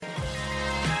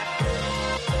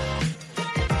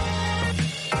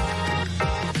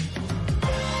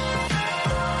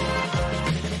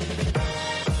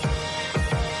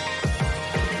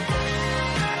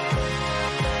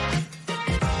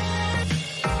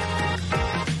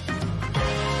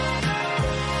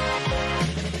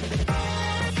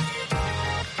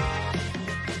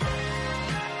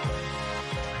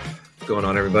going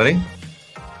on, everybody?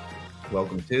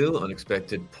 Welcome to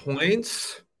Unexpected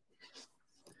Points.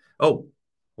 Oh,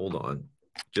 hold on.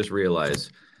 Just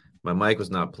realized my mic was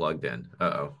not plugged in.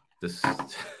 This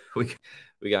we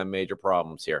got major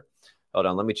problems here. Hold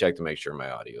on, let me check to make sure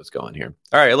my audio is going here.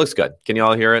 All right, it looks good. Can you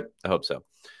all hear it? I hope so.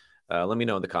 Let me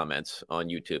know in the comments on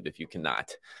YouTube if you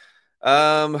cannot.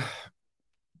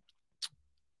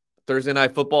 Thursday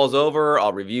Night Football is over.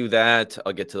 I'll review that.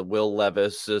 I'll get to the Will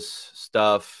Levis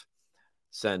stuff,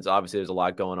 since obviously there's a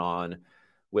lot going on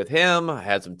with him. I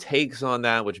had some takes on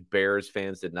that, which Bears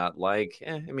fans did not like.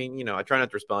 I try not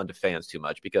to respond to fans too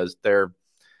much because they're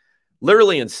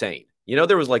literally insane.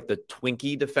 There was like the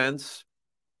Twinkie defense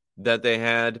that they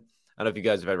had. I don't know if you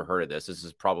guys have ever heard of this. This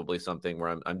is probably something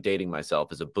where I'm dating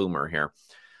myself as a boomer here.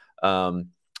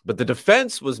 But the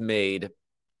defense was made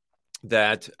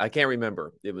that I can't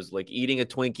remember. It was like eating a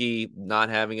Twinkie, not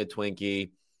having a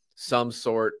Twinkie, some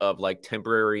sort of like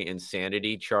temporary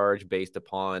insanity charge based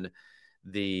upon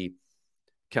the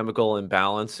chemical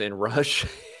imbalance in Rush,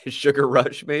 Sugar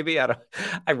Rush, maybe. I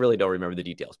really don't remember the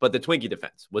details, but the Twinkie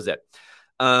defense was it.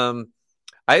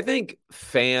 I think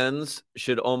fans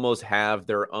should almost have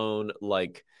their own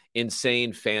like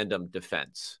insane fandom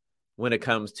defense when it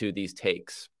comes to these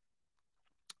takes.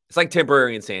 It's like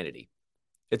temporary insanity,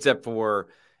 except for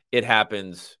it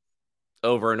happens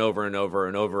over and over and over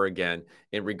and over again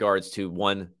in regards to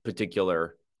one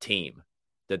particular team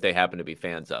that they happen to be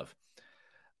fans of.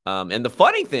 And the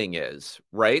funny thing is,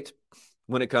 right,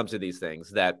 when it comes to these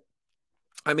things, that,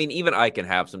 even I can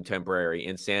have some temporary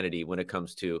insanity when it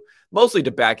comes to mostly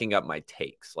to backing up my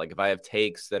takes. Like if I have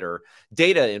takes that are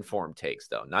data-informed takes,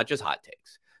 though, not just hot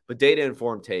takes, but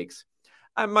data-informed takes,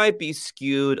 I might be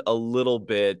skewed a little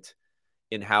bit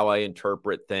in how I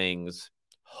interpret things,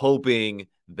 hoping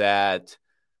that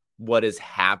what has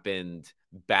happened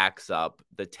backs up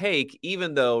the take,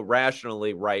 even though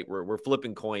rationally, right, we're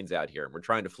flipping coins out here and we're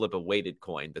trying to flip a weighted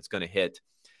coin that's going to hit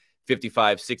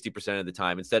 55, 60% of the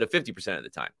time instead of 50% of the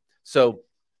time. So,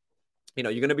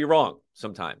 you're going to be wrong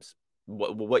sometimes.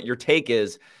 What your take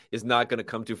is not going to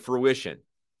come to fruition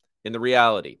in the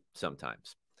reality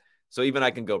sometimes. So even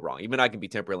I can go wrong. Even I can be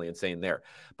temporarily insane there.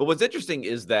 But what's interesting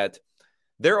is that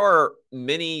there are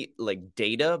many like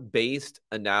data-based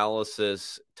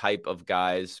analysis type of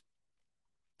guys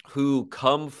who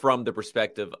come from the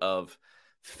perspective of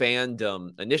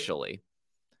fandom initially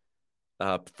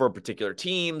for particular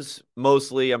teams.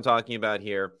 Mostly I'm talking about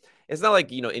here. It's not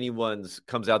like, anyone's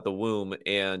comes out the womb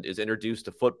and is introduced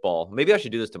to football. Maybe I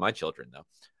should do this to my children though.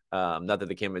 Not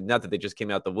that they just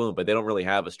came out the womb, but they don't really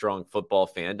have a strong football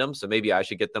fandom. So maybe I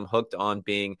should get them hooked on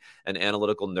being an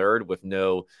analytical nerd with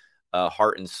no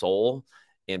heart and soul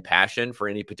and passion for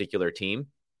any particular team.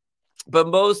 But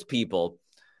most people,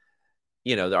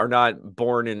 are not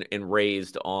born and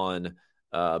raised on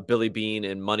Billy Bean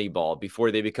and Moneyball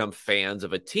before they become fans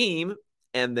of a team.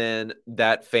 And then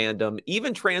that fandom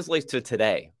even translates to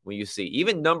today when you see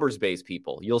even numbers-based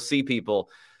people. You'll see people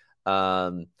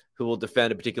who will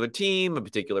defend a particular team, a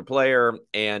particular player.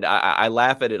 And I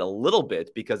laugh at it a little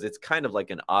bit because it's kind of like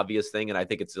an obvious thing. And I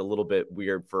think it's a little bit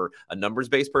weird for a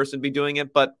numbers-based person to be doing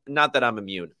it, but not that I'm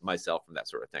immune myself from that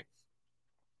sort of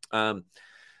thing.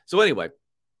 So anyway,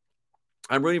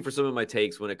 I'm rooting for some of my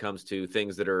takes when it comes to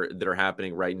things that are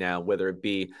happening right now, whether it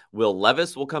be Will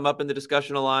Levis will come up in the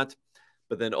discussion a lot,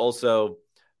 but then also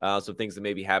some things that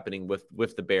may be happening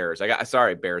with the Bears.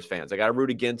 Sorry, Bears fans. I got to root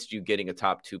against you getting a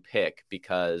top 2 pick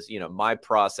because, my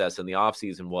process in the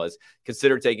offseason was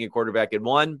consider taking a quarterback at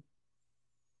 1.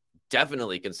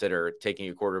 Definitely consider taking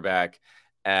a quarterback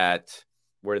at,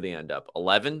 where do they end up?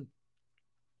 11?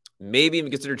 Maybe even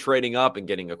consider trading up and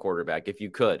getting a quarterback if you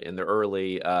could in the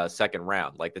early second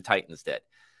round, like the Titans did.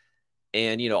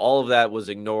 And, all of that was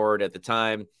ignored at the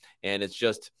time. And it's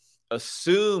just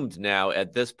assumed now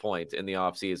at this point in the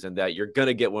offseason that you're going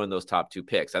to get one of those top 2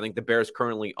 picks. I think the Bears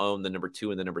currently own the number 2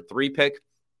 and the number 3 pick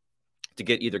to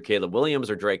get either Caleb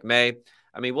Williams or Drake May.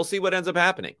 We'll see what ends up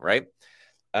happening, right?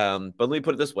 But let me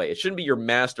put it this way. It shouldn't be your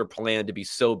master plan to be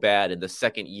so bad in the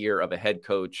second year of a head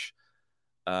coach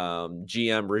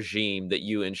GM regime that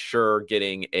you ensure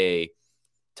getting a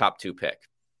top 2 pick.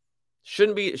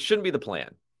 Shouldn't be the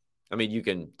plan. You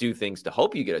can do things to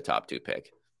hope you get a top 2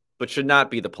 pick, but should not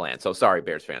be the plan. So sorry,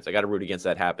 Bears fans. I got to root against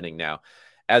that happening now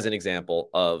as an example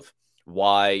of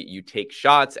why you take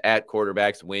shots at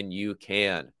quarterbacks when you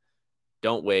can.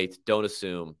 Don't wait. Don't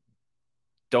assume.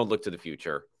 Don't look to the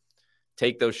future.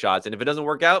 Take those shots. And if it doesn't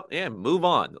work out, move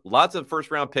on. Lots of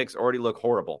first-round picks already look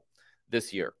horrible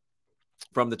this year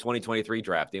from the 2023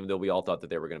 draft, even though we all thought that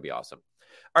they were going to be awesome.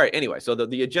 All right, anyway, so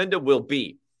the agenda will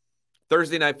be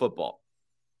Thursday Night Football.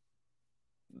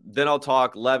 Then I'll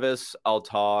talk Levis. I'll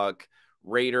talk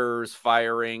Raiders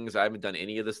firings. I haven't done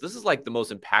any of this. This is like the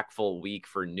most impactful week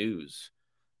for news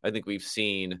I think we've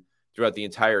seen throughout the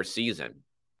entire season.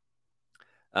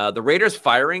 The Raiders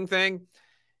firing thing,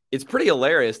 it's pretty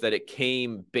hilarious that it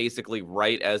came basically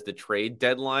right as the trade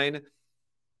deadline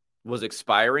was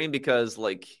expiring because,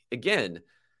 like, again,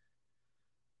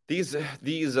 these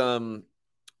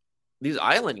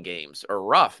island games are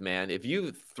rough, man. If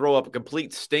you throw up a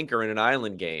complete stinker in an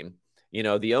island game,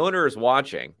 the owner is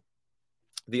watching.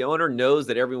 The owner knows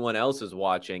that everyone else is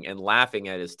watching and laughing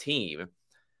at his team.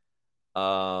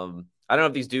 I don't know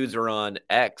if these dudes are on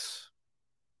X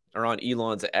or on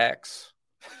Elon's X.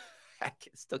 I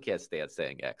still can't stand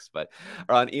saying X, but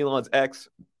are on Elon's X.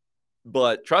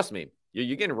 But trust me,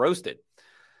 you're getting roasted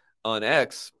on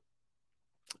X.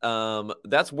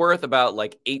 That's worth about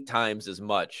like 8 times as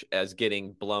much as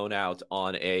getting blown out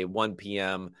on a 1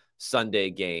 p.m. Sunday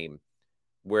game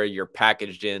where you're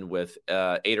packaged in with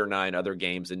 8 or 9 other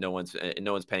games and no one's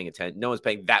paying attention. No one's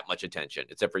paying that much attention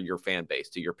except for your fan base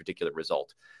to your particular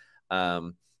result.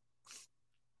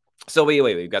 So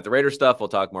we've got the Raiders stuff. We'll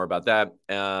talk more about that.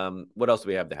 What else do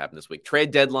we have to happen this week? Trade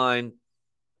deadline.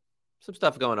 Some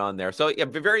stuff going on there. So yeah,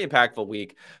 very impactful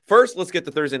week. First, let's get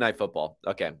to Thursday Night Football.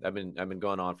 Okay, I've been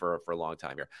going on for a long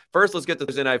time here. First, let's get to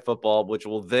Thursday Night Football, which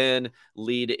will then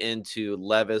lead into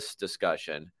Levis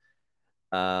discussion.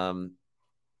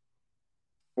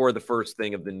 For the first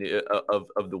thing of the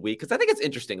of the week, because I think it's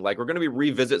interesting. Like, we're going to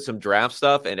revisit some draft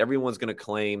stuff, and everyone's going to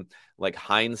claim like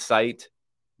hindsight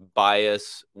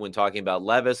bias when talking about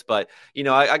Levis. But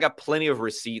I got plenty of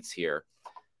receipts here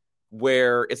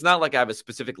where it's not like I have a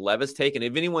specific Levis take. And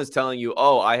if anyone's telling you,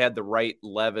 oh, I had the right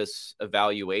Levis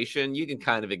evaluation, you can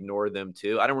kind of ignore them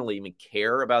too. I don't really even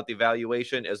care about the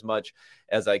evaluation as much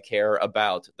as I care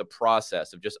about the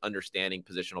process of just understanding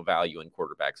positional value in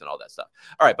quarterbacks and all that stuff.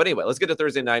 All right, but anyway, let's get to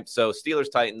Thursday night. So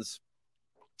Steelers-Titans,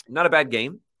 not a bad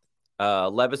game.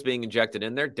 Levis being injected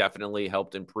in there definitely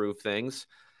helped improve things.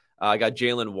 I got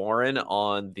Jaylen Warren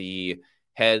on the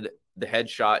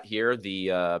headshot here,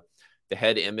 the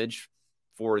head image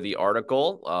for the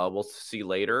article. We'll see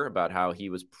later about how he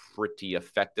was pretty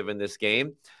effective in this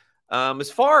game.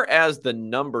 As far as the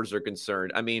numbers are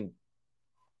concerned, I mean,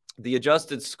 the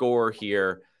adjusted score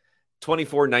here,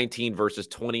 24-19 versus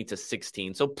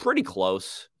 20-16. So pretty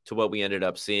close to what we ended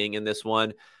up seeing in this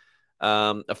one.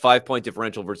 A 5-point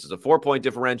differential versus a 4-point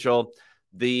differential.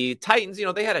 The Titans,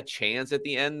 they had a chance at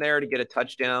the end there to get a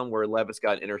touchdown where Levis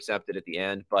got intercepted at the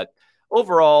end, but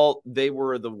overall, they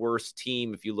were the worst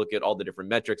team if you look at all the different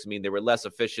metrics. I mean, they were less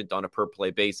efficient on a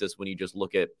per-play basis when you just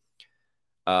look at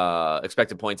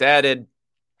expected points added.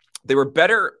 They were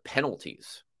better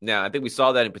penalties. Now, I think we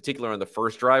saw that in particular on the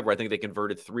first drive where I think they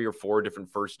converted 3 or 4 different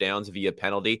first downs via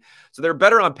penalty. So they're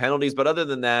better on penalties, but other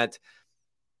than that,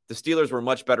 the Steelers were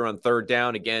much better on third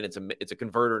down. Again, it's a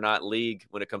converter, not league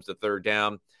when it comes to third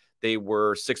down. They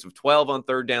were 6 of 12 on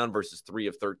third down versus 3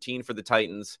 of 13 for the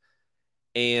Titans.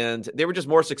 And they were just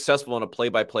more successful on a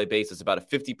play-by-play basis, about a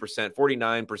 50%,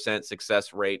 49%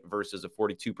 success rate versus a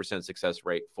 42% success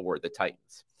rate for the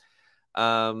Titans.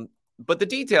 But the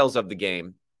details of the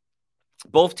game,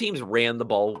 both teams ran the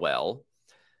ball well.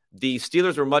 The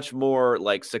Steelers were much more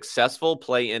like successful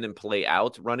play in and play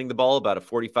out running the ball, about a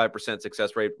 45%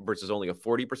 success rate versus only a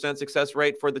 40% success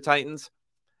rate for the Titans.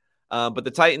 But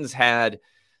the Titans had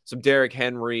some Derrick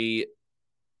Henry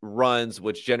runs,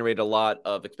 which generated a lot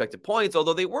of expected points,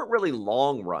 although they weren't really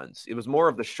long runs. It was more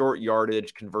of the short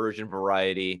yardage conversion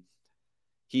variety.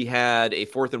 He had a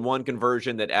 4th and 1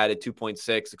 conversion that added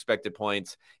 2.6 expected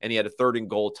points, and he had a 3rd and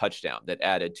goal touchdown that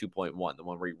added 2.1, the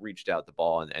one where he reached out the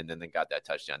ball and then they got that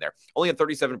touchdown there. Only a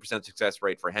 37% success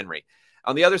rate for Henry.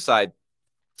 On the other side,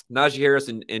 Najee Harris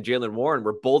and Jaylen Warren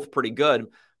were both pretty good,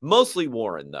 mostly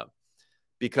Warren, though,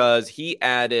 because he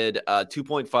added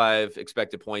 2.5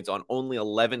 expected points on only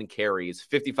 11 carries,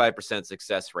 55%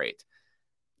 success rate.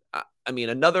 I mean,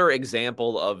 another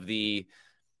example of the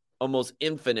almost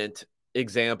infinite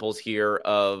examples here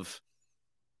of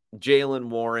Jaylen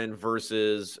Warren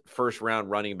versus first-round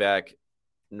running back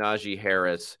Najee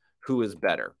Harris, who is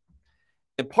better.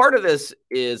 And part of this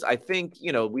is, I think,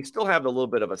 we still have a little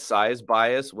bit of a size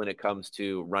bias when it comes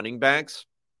to running backs.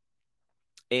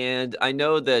 And I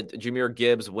know that Jahmyr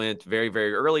Gibbs went very,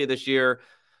 very early this year,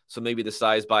 so maybe the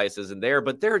size bias isn't there,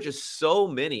 but there are just so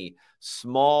many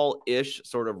small-ish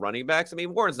sort of running backs. I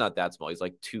mean, Warren's not that small. He's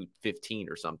like 215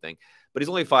 or something, but he's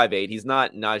only 5'8". He's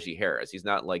not Najee Harris. He's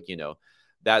not like,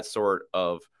 that sort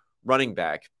of running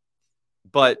back.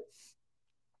 But,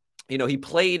 he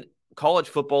played college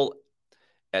football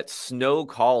at Snow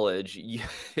College,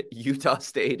 Utah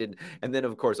State, and then,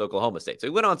 of course, Oklahoma State. So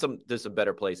he went on to some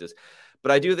better places.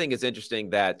 But I do think it's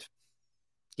interesting that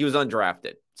he was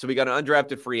undrafted. So we got an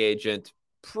undrafted free agent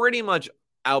pretty much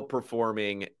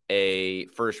outperforming a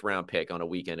first-round pick on a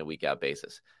week-in and week-out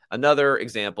basis. Another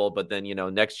example, but then,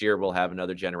 next year we'll have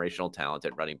another generational talent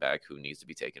at running back who needs to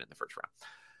be taken in the first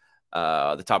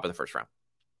round, the top of the first round.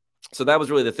 So that was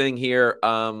really the thing here.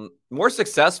 More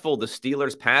successful, the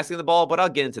Steelers passing the ball, but I'll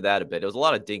get into that a bit. It was a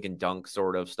lot of dink and dunk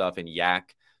sort of stuff and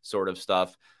yak sort of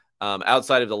stuff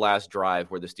outside of the last drive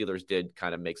where the Steelers did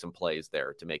kind of make some plays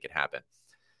there to make it happen.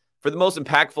 For the most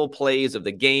impactful plays of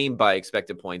the game by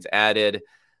expected points added,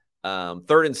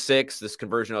 3rd and 6, this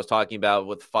conversion I was talking about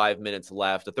with 5 minutes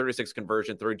left, a 36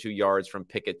 conversion, 32 yards from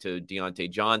Pickett to Deontay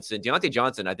Johnson. Deontay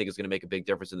Johnson, I think, is going to make a big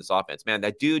difference in this offense. Man,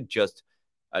 that dude just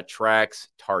attracts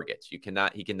targets. He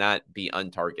cannot be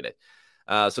untargeted.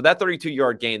 So that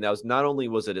 32-yard gain, that was not only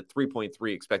was it at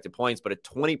 3.3 expected points, but a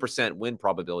 20% win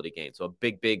probability gain. So a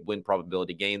big win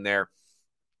probability gain there.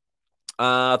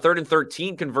 3rd and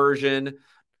 13 conversion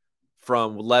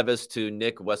from Levis to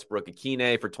Nick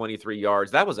Westbrook-Ikhine for 23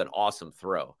 yards. That was an awesome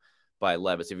throw by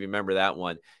Levis. If you remember that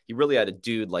one, he really had a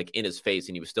dude like in his face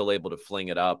and he was still able to fling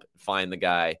it up, find the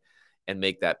guy, and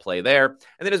make that play there.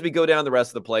 And then as we go down the rest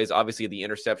of the plays, obviously the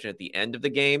interception at the end of the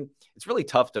game, it's really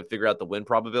tough to figure out the win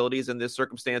probabilities in these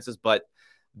circumstances, but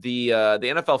the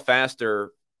NFL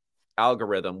Faster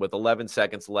algorithm with 11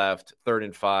 seconds left, 3rd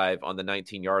and 5 on the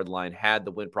 19-yard line had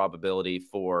the win probability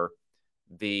for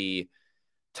the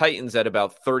Titans at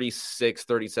about 36,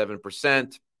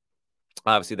 37%.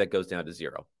 Obviously, that goes down to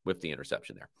 0 with the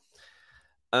interception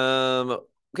there.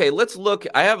 Okay, let's look.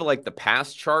 I have like the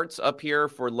pass charts up here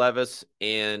for Levis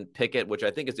and Pickett, which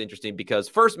I think is interesting because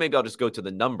first, maybe I'll just go to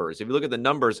the numbers. If you look at the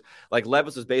numbers, like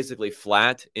Levis is basically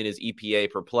flat in his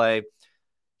EPA per play.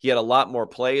 He had a lot more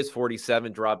plays,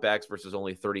 47 dropbacks versus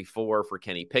only 34 for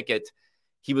Kenny Pickett.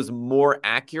 He was more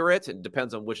accurate. It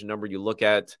depends on which number you look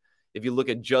at. If you look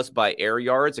at just by air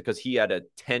yards, because he had a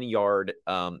 10-yard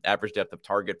average depth of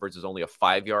target versus only a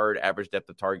 5-yard average depth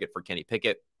of target for Kenny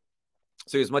Pickett.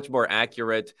 So he was much more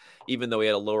accurate, even though he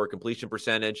had a lower completion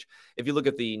percentage. If you look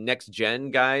at the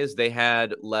next-gen guys, they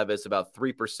had Levis about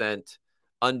 3%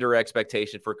 under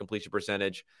expectation for completion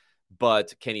percentage,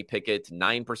 but Kenny Pickett,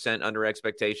 9% under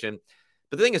expectation.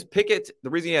 But the thing is, Pickett, the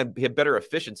reason he had better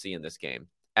efficiency in this game,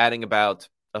 adding about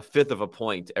a fifth of a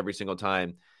point every single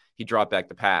time he dropped back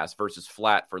the pass versus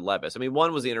flat for Levis. I mean,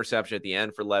 one was the interception at the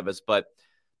end for Levis, but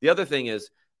the other thing is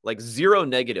like 0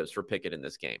 negatives for Pickett in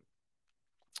this game.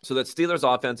 So that Steelers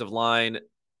offensive line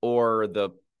or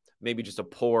maybe just a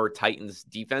poor Titans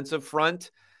defensive front,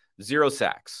 0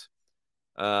 sacks.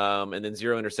 And then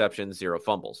 0 interceptions, 0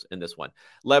 fumbles in this one.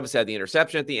 Levis had the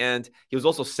interception at the end. He was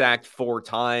also sacked 4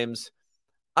 times.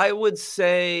 I would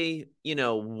say,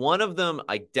 one of them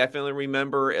I definitely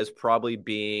remember as probably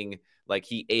being like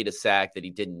he ate a sack that he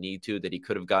didn't need to, that he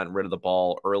could have gotten rid of the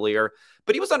ball earlier.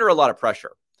 But he was under a lot of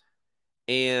pressure.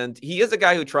 And he is a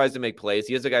guy who tries to make plays.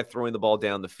 He is a guy throwing the ball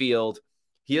down the field.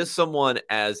 He is someone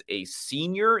as a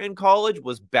senior in college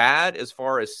was bad as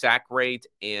far as sack rate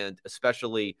and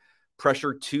especially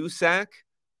pressure to sack.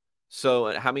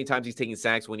 So how many times he's taking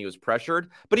sacks when he was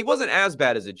pressured, but he wasn't as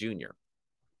bad as a junior.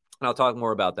 And I'll talk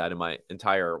more about that in my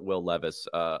entire Will Levis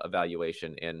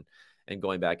evaluation and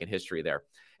going back in history there.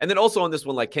 And then also on this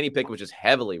one, like Kenny Pickett was just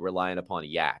heavily reliant upon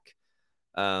yak.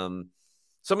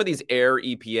 Some of these air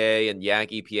EPA and yak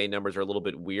EPA numbers are a little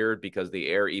bit weird because the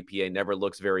air EPA never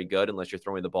looks very good unless you're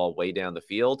throwing the ball way down the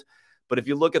field. But if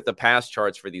you look at the pass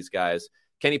charts for these guys,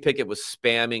 Kenny Pickett was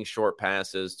spamming short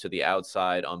passes to the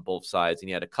outside on both sides, and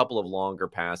he had a couple of longer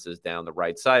passes down the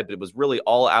right side, but it was really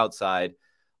all outside,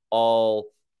 all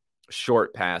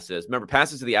short passes. Remember,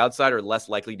 passes to the outside are less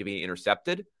likely to be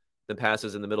intercepted than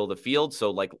passes in the middle of the field, so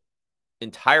like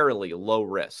entirely low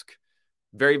risk.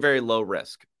 Very, very low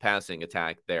risk passing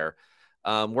attack there.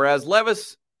 Whereas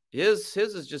Levis, his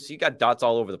is just, he got dots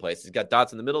all over the place. He's got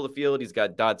dots in the middle of the field. He's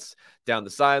got dots down the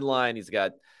sideline. He's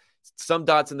got some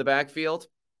dots in the backfield.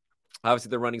 Obviously,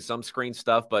 they're running some screen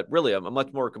stuff, but really a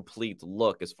much more complete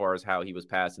look as far as how he was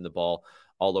passing the ball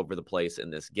all over the place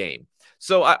in this game.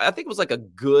 So I think it was like a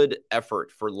good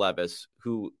effort for Levis,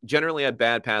 who generally had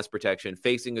bad pass protection,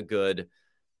 facing a good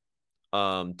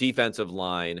defensive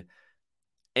line.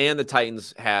 And the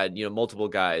Titans had, multiple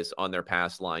guys on their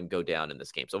pass line go down in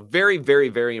this game. So very, very,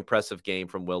 very impressive game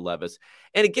from Will Levis.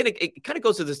 And again, it kind of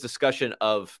goes to this discussion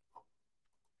of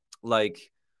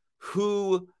like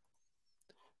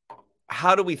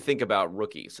how do we think about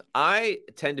rookies? I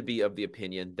tend to be of the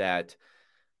opinion that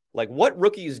like what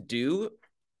rookies do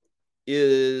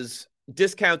is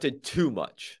discounted too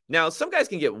much. Now, some guys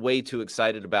can get way too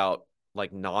excited about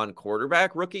like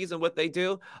non-quarterback rookies and what they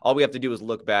do. All we have to do is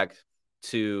look back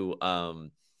to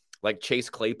like Chase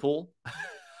Claypool.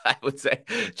 I would say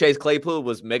Chase Claypool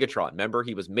was Megatron. Remember,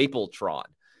 he was Mapletron.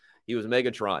 He was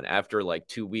Megatron after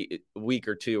like week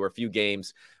or two or a few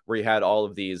games where he had all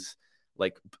of these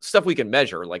like stuff we can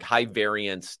measure, like high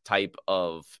variance type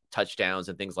of touchdowns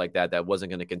and things like that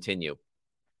wasn't going to continue.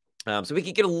 So we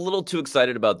can get a little too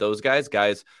excited about those guys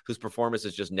whose performance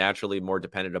is just naturally more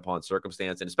dependent upon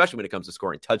circumstance, and especially when it comes to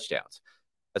scoring touchdowns.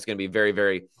 That's going to be very,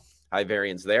 very high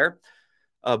variance there.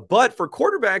 But for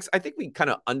quarterbacks, I think we kind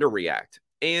of underreact.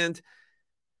 And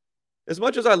as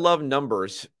much as I love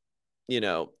numbers,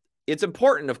 it's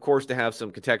important, of course, to have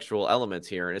some contextual elements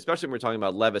here, and especially when we're talking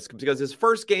about Levis, because his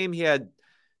first game he had,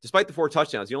 despite the 4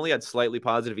 touchdowns, he only had slightly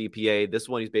positive EPA. This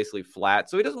one, he's basically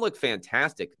flat, so he doesn't look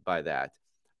fantastic by that.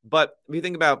 But if you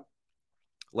think about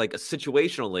like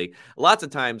situationally, lots of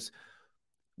times,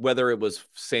 whether it was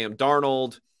Sam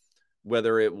Darnold,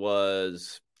 whether it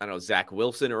was, I don't know, Zach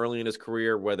Wilson early in his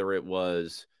career, whether it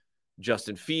was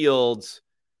Justin Fields,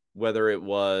 whether it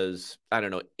was, I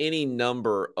don't know, any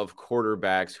number of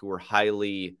quarterbacks who were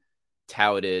highly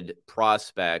touted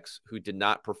prospects who did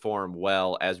not perform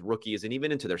well as rookies and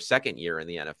even into their second year in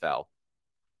the NFL.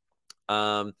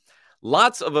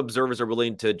 Lots of observers are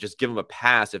willing to just give them a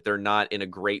pass if they're not in a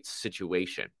great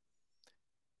situation.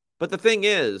 But the thing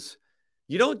is,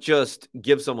 you don't just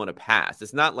give someone a pass.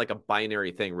 It's not like a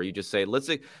binary thing where you just say, let's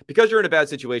say, because you're in a bad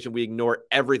situation, we ignore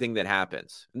everything that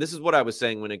happens. And this is what I was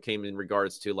saying when it came in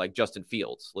regards to like Justin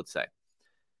Fields, let's say.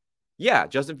 Yeah,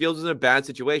 Justin Fields is in a bad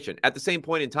situation. At the same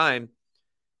point in time,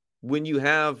 when you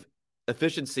have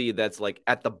efficiency that's like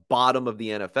at the bottom of the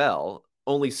NFL,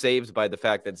 only saved by the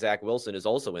fact that Zach Wilson is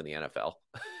also in the NFL.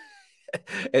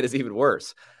 It is even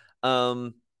worse.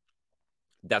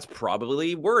 That's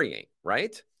probably worrying,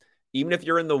 right? Even if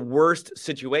you're in the worst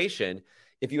situation,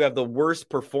 if you have the worst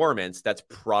performance, that's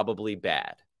probably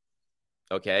bad.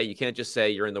 Okay? You can't just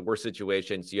say you're in the worst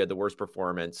situation, so you had the worst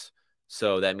performance,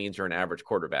 so that means you're an average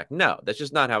quarterback. No, that's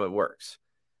just not how it works.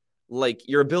 Like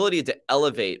your ability to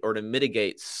elevate or to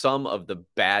mitigate some of the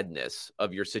badness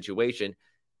of your situation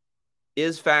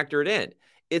is factored in.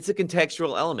 It's a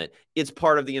contextual element. It's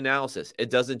part of the analysis. It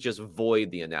doesn't just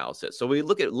void the analysis. So we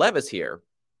look at Levis here.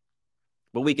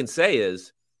 What we can say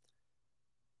is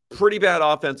pretty bad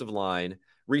offensive line.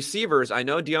 Receivers, I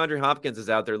know DeAndre Hopkins is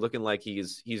out there looking like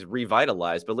he's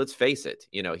revitalized, but let's face it,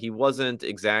 he wasn't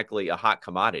exactly a hot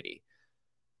commodity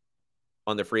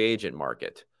on the free agent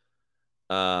market.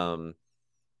 I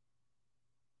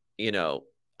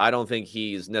don't think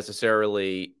he's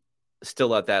necessarily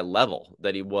still at that level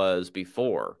that he was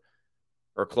before,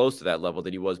 or close to that level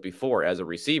that he was before as a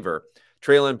receiver.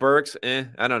 Treylon Burks,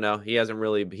 I don't know. He hasn't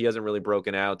really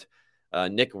broken out.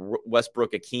 Nick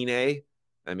Westbrook-Akine,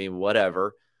 I mean,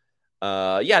 whatever.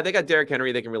 Yeah, they got Derrick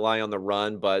Henry. They can rely on the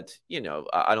run, but,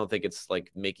 I don't think it's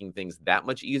like making things that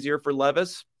much easier for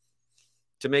Levis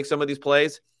to make some of these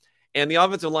plays. And the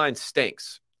offensive line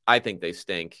stinks. I think they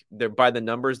stink. They're by the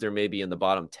numbers, they're maybe in the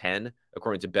bottom 10,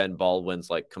 according to Ben Baldwin's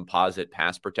like composite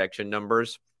pass protection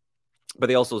numbers. But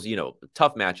they also,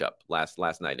 tough matchup last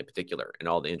night in particular, and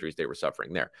all the injuries they were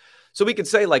suffering there. So we could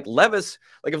say like Levis,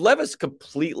 like if Levis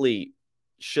completely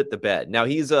shit the bed. Now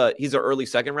he's an early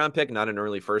second round pick, not an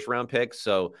early first round pick.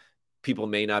 So people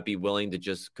may not be willing to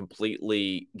just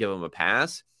completely give him a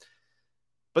pass,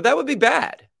 but that would be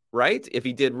bad, right? If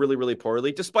he did really, really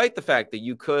poorly, despite the fact that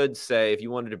you could say, if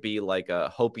you wanted to be like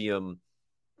a Hopium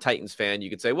Titans fan, you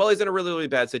could say, well, he's in a really, really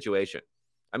bad situation.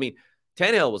 I mean,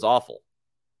 Tannehill was awful.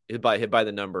 Hit by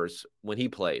the numbers when he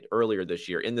played earlier this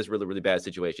year in this really, really bad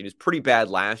situation. He was pretty bad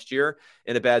last year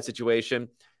in a bad situation,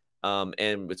 and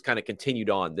it's kind of continued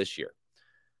on this year.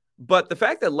 But the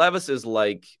fact that Levis is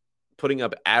like putting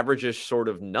up average-ish sort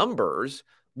of numbers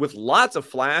with lots of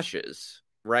flashes,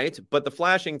 right? But the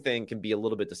flashing thing can be a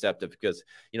little bit deceptive because,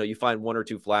 you find one or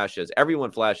two flashes.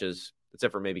 Everyone flashes,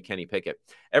 except for maybe Kenny Pickett.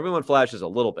 Everyone flashes a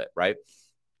little bit, right?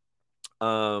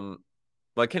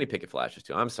 Well, Kenny Pickett flashes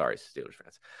too. I'm sorry, Steelers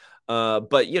fans.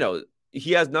 But,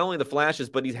 he has not only the flashes,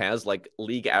 but he has like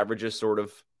league averages sort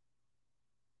of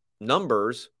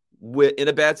numbers in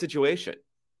a bad situation.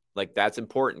 Like that's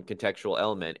important contextual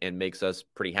element and makes us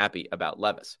pretty happy about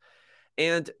Levis.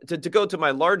 And to go to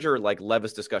my larger like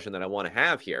Levis discussion that I want to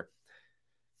have here.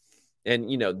 And,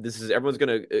 this is everyone's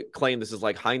going to claim this is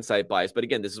like hindsight bias. But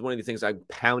again, this is one of the things I'm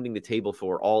pounding the table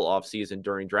for all offseason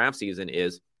during draft season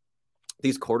is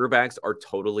these quarterbacks are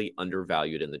totally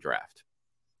undervalued in the draft.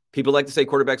 People like to say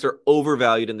quarterbacks are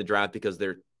overvalued in the draft because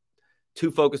they're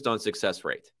too focused on success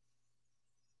rate.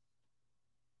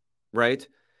 right?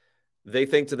 They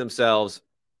think to themselves,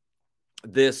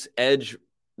 this edge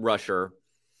rusher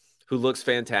who looks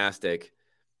fantastic,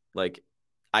 like,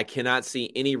 I cannot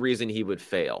see any reason he would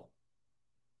fail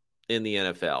in the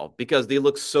NFL because they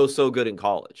look so good in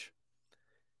college.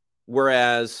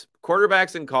 Whereas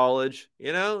quarterbacks in college,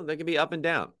 they can be up and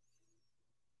down.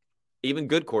 Even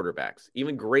good quarterbacks,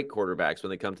 even great quarterbacks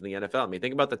when they come to the NFL. I mean,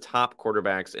 think about the top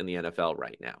quarterbacks in the NFL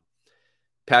right now.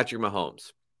 Patrick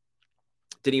Mahomes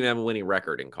didn't even have a winning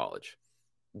record in college.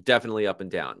 Definitely up and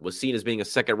down. Was seen as being a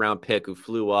second-round pick who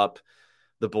flew up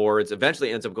the boards.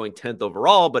 Eventually ends up going 10th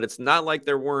overall, but it's not like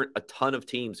there weren't a ton of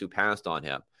teams who passed on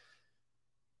him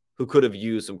who could have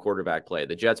used some quarterback play.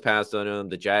 The Jets passed on him.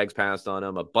 The Jags passed on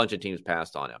him. A bunch of teams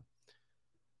passed on him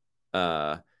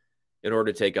in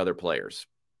order to take other players.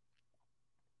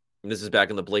 And this is back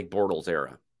in the Blake Bortles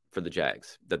era for the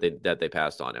Jags that they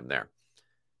passed on him there.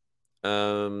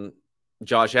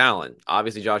 Josh Allen.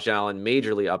 Obviously, Josh Allen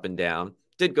majorly up and down.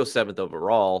 Did go 7th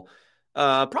overall.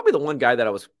 Probably the one guy that I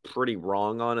was pretty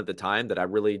wrong on at the time that I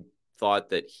really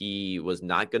thought that he was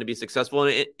not going to be successful.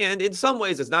 And in some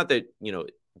ways, it's not that,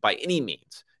 by any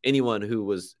means, anyone who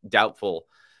was doubtful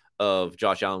of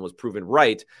Josh Allen was proven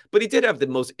right, but he did have the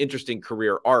most interesting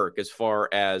career arc as far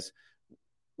as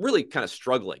really kind of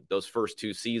struggling those first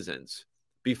 2 seasons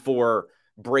before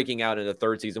breaking out in the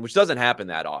third season, which doesn't happen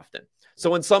that often.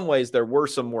 So in some ways, there were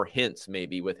some more hints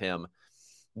maybe with him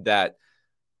that,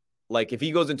 like, if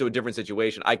he goes into a different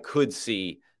situation, I could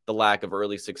see the lack of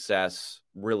early success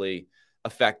really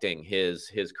affecting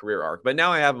his career arc. But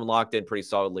now I have him locked in pretty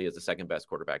solidly as the second best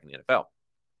quarterback in the NFL.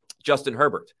 Justin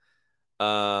Herbert.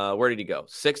 Where did he go?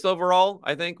 6th overall,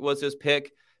 I think, was his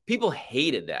pick. People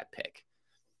hated that pick.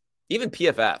 Even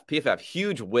PFF,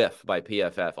 huge whiff by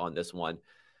PFF on this one.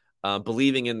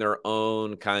 Believing in their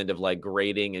own kind of like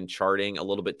grading and charting a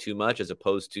little bit too much as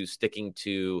opposed to sticking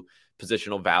to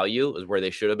positional value is where they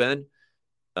should have been.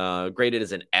 Graded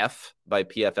as an F by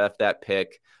PFF, that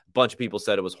pick. A bunch of people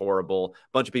said it was horrible.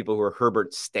 A bunch of people who are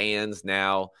Herbert stans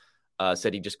now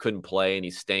said he just couldn't play and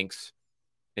he stinks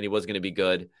and he was going to be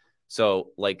good. So,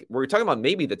 like, we're talking about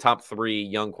maybe the top 3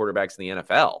 young quarterbacks in the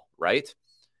NFL, right?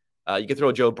 You could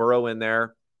throw Joe Burrow in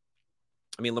there.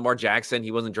 I mean, Lamar Jackson,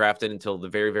 he wasn't drafted until the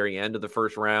very, very end of the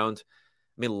first round.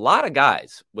 I mean, a lot of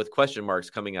guys with question marks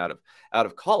coming out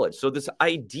of college. So this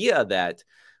idea that,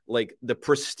 like, the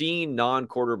pristine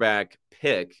non-quarterback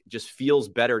pick just feels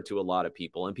better to a lot of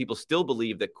people. And people still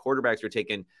believe that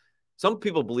some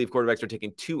people believe quarterbacks are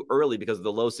taken too early because of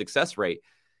the low success rate.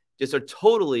 Just are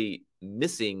totally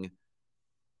missing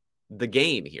the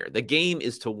game here. The game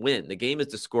is to win. The game is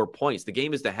to score points. The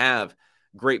game is to have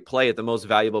great play at the most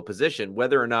valuable position,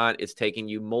 whether or not it's taking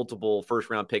you multiple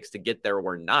first-round picks to get there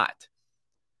or not.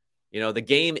 The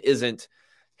game isn't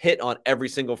hit on every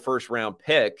single first-round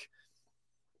pick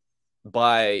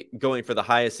by going for the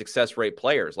highest success rate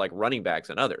players like running backs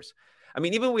and others. I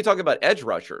mean, even when we talk about edge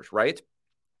rushers, right?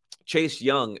 Chase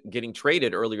Young getting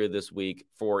traded earlier this week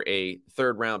for a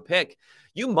 3rd-round pick,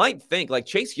 you might think, like,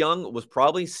 Chase Young was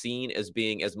probably seen as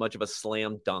being as much of a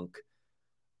slam dunk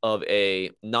of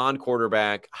a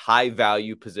non-quarterback,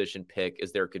 high-value position pick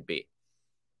as there could be.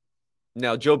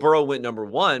 Now, Joe Burrow went number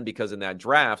 1 because in that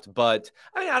draft, but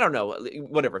I mean, I don't know.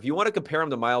 Whatever. If you want to compare him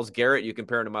to Myles Garrett, you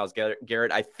compare him to Myles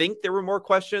Garrett. I think there were more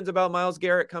questions about Myles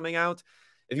Garrett coming out.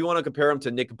 If you want to compare him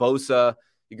to Nick Bosa,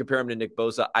 you compare him to Nick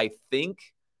Bosa. I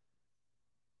think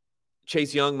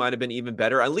Chase Young might have been even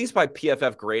better, at least by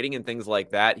PFF grading and things like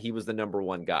that. He was the number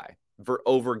 1 guy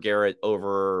over Garrett,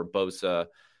 over Bosa,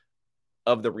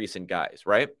 of the recent guys,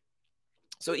 right?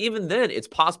 So even then, it's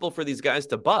possible for these guys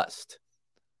to bust.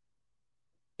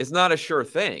 It's not a sure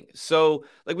thing. So,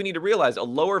 like, we need to realize a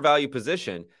lower value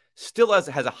position still has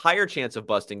a higher chance of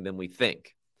busting than we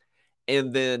think.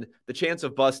 And then the chance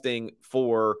of busting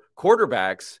for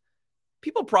quarterbacks,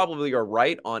 people probably are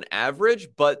right on average,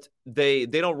 but they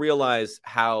don't realize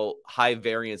how high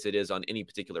variance it is on any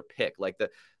particular pick. Like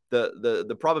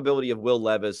the probability of Will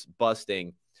Levis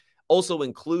busting also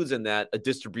includes in that a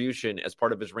distribution as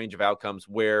part of his range of outcomes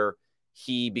where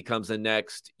he becomes the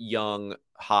next young,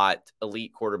 hot,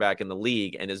 elite quarterback in the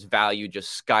league and his value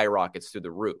just skyrockets through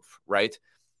the roof, right?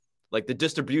 Like, the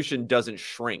distribution doesn't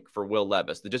shrink for Will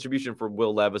Levis. The distribution for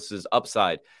Will Levis's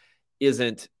upside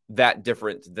isn't that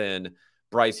different than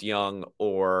Bryce Young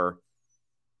or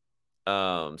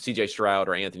CJ Stroud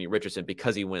or Anthony Richardson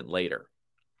because he went later,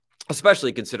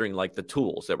 especially considering, like, the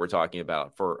tools that we're talking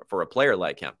about for a player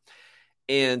like him.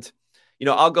 And,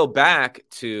 I'll go back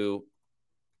to,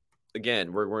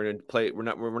 again, we're going to play. We're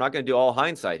not going to do all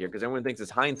hindsight here because everyone thinks it's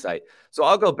hindsight. So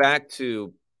I'll go back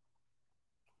to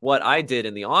what I did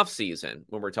in the offseason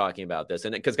when we're talking about this,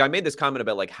 and because I made this comment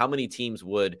about like how many teams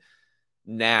would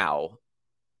now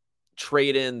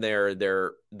trade in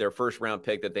their first round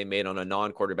pick that they made on a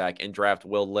non-quarterback and draft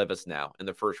Will Levis now in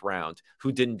the first round,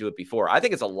 who didn't do it before. I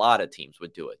think it's a lot of teams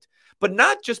would do it, but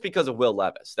not just because of Will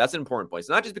Levis. That's an important point. It's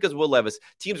not just because of Will Levis.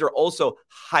 Teams are also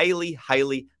highly,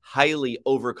 highly, highly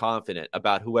overconfident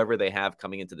about whoever they have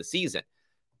coming into the season.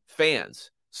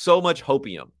 Fans, so much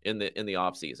hopium in the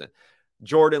offseason.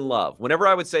 Jordan Love. Whenever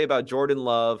I would say about Jordan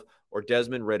Love or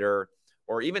Desmond Ridder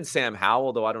or even Sam Howell,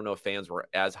 although I don't know if fans were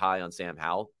as high on Sam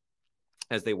Howell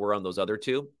as they were on those other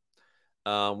two,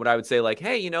 when I would say like,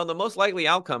 hey, the most likely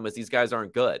outcome is these guys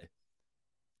aren't good.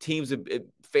 Fans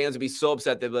would be so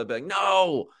upset. They'd be like,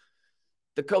 no,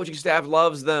 the coaching staff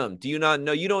loves them. Do you not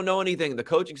know? You don't know anything. The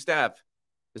coaching staff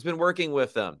has been working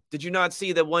with them. Did you not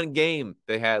see that one game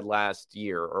they had last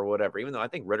year or whatever? Even though I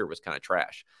think Ridder was kind of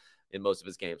trash in most of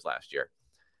his games last year.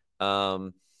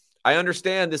 I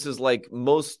understand this is like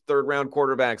most third-round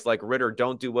quarterbacks like Ridder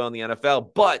don't do well in the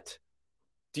NFL, but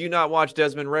do you not watch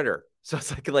Desmond Ridder? So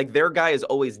it's like their guy is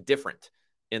always different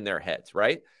in their heads,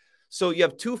 right? So you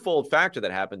have twofold factor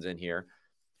that happens in here.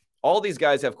 All these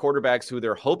guys have quarterbacks who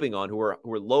they're hoping on, who are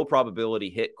low probability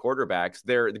hit quarterbacks.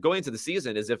 They're going into the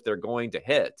season as if they're going to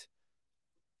hit,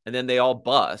 and then they all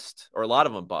bust, or a lot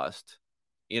of them bust.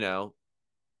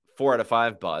 4 out of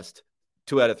 5 bust,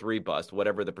 2 out of 3 bust,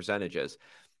 whatever the percentage is.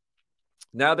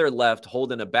 Now they're left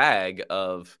holding a bag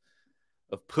of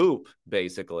poop,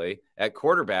 basically, at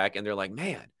quarterback, and they're like,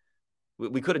 man,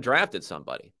 we could have drafted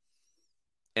somebody.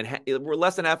 And we're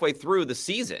less than halfway through the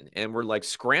season, and we're like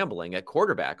scrambling at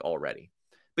quarterback already.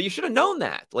 But you should have known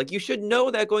that. Like, you should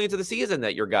know that going into the season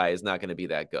that your guy is not going to be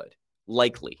that good,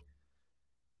 likely.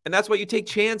 And that's why you take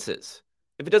chances.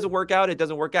 If it doesn't work out, it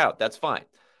doesn't work out. That's fine.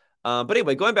 But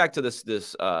anyway, going back to this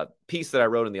piece that I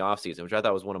wrote in the offseason, which I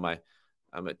thought was one of my,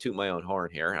 I'm going to toot my own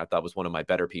horn here, I thought was one of my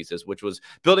better pieces, which was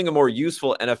building a more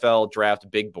useful NFL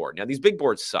draft big board. Now, these big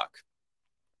boards suck.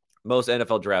 Most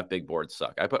NFL draft big boards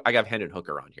suck. I got Hendon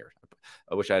Hooker on here.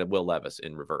 I wish I had Will Levis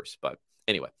in reverse, but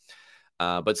anyway.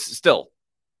 But still,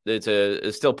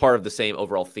 it's still part of the same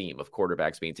overall theme of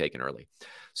quarterbacks being taken early.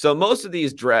 So most of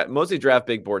these draft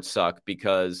big boards suck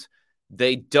because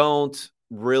they don't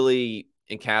really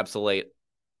encapsulate,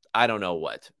 I don't know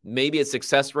what. Maybe it's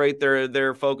success rate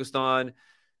they're focused on.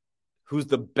 Who's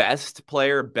the best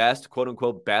player, quote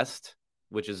unquote best,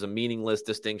 which is a meaningless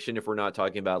distinction if we're not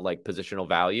talking about like positional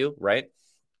value, right?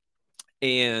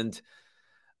 And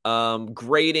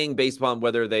grading based upon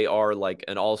whether they are like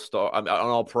an all-star, an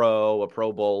all-pro, a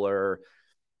pro bowler,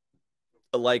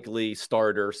 a likely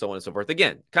starter, so on and so forth.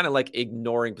 Again, kind of like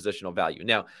ignoring positional value.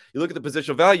 Now, you look at the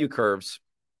positional value curves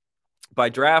by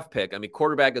draft pick. I mean,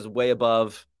 quarterback is way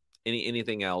above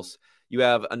anything else. You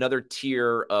have another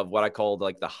tier of what I call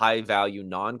like the high-value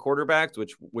non-quarterbacks,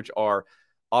 which are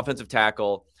offensive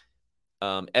tackle,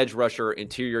 edge rusher,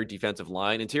 interior defensive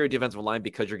line. Interior defensive line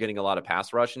because you're getting a lot of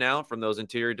pass rush now from those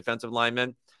interior defensive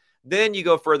linemen. Then you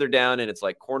go further down and it's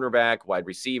like cornerback, wide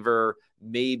receiver,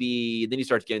 maybe. Then you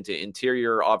start to get into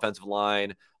interior offensive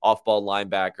line, off-ball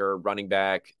linebacker, running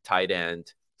back, tight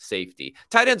end, safety.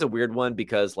 Tight end's a weird one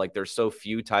because like there's so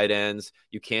few tight ends.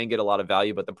 You can get a lot of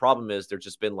value, but the problem is there's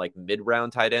just been like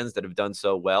mid-round tight ends that have done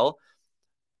so well.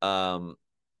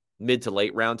 Mid to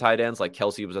late round tight ends, like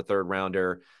Kelsey was a 3rd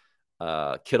rounder.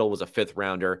 Kittle was a 5th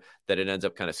rounder, that it ends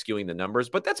up kind of skewing the numbers.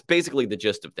 But that's basically the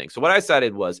gist of things. So what I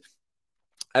decided was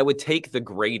I would take the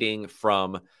grading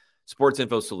from Sports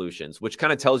Info Solutions, which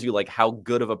kind of tells you like how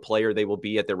good of a player they will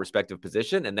be at their respective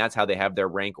position. And that's how they have their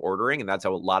rank ordering. And that's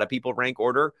how a lot of people rank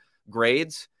order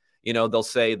grades. They'll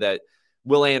say that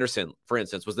Will Anderson, for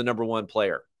instance, was the number 1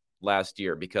 player last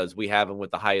year because we have him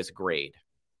with the highest grade,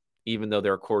 even though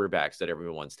there are quarterbacks that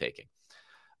everyone's taking.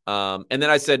 And then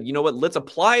I said, you know what, let's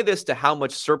apply this to how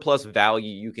much surplus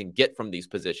value you can get from these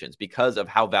positions because of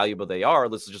how valuable they are.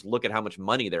 Let's just look at how much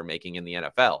money they're making in the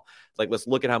NFL. It's like, let's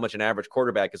look at how much an average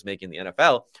quarterback is making in the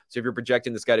NFL. So if you're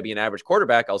projecting this guy to be an average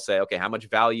quarterback, I'll say, okay, how much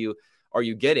value are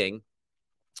you getting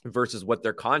versus what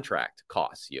their contract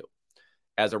costs you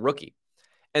as a rookie?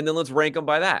 And then let's rank them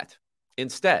by that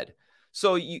instead.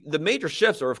 So the major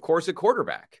shifts are, of course, at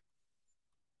quarterback.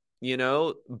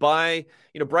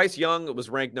 Bryce Young was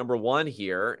ranked number 1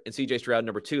 here and CJ Stroud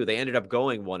number 2. They ended up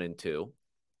going 1 and 2.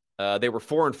 They were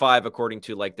 4 and 5 according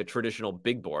to like the traditional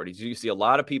big board. You see a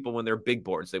lot of people when they're big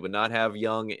boards, they would not have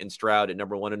Young and Stroud at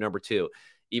number 1 and number 2,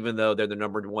 even though they're the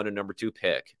number 1 and number 2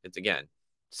 pick. It's again,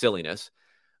 silliness.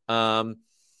 I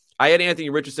had Anthony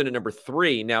Richardson at number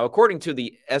 3. Now, according to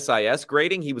the SIS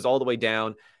grading, he was all the way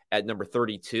down at number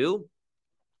 32.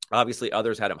 Obviously,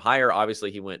 others had him higher.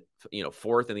 Obviously, he went,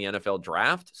 fourth in the NFL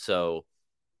draft. So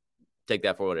take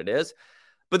that for what it is.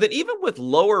 But then even with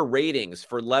lower ratings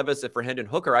for Levis and for Hendon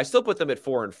Hooker, I still put them at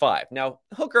 4 and 5. Now,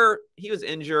 Hooker, he was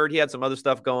injured. He had some other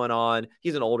stuff going on.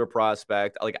 He's an older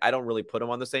prospect. Like, I don't really put him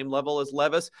on the same level as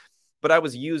Levis, but I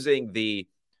was using the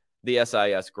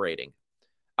SIS grading.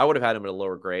 I would have had him at a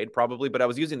lower grade probably, but I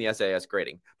was using the SIS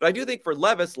grading. But I do think for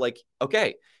Levis, like,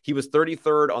 okay, he was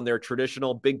 33rd on their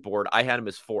traditional big board. I had him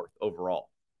as 4th overall.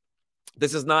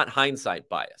 This is not hindsight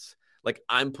bias. Like,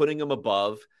 I'm putting him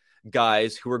above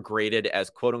guys who are graded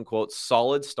as quote unquote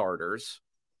solid starters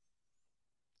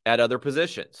at other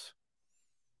positions,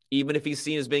 even if he's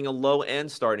seen as being a low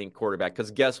end starting quarterback.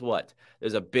 Because guess what?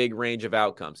 There's a big range of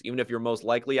outcomes. Even if your most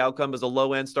likely outcome is a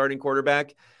low end starting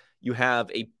quarterback, you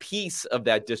have a piece of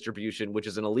that distribution, which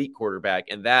is an elite quarterback,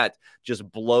 and that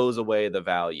just blows away the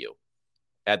value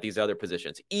at these other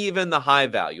positions, even the high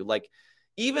value, like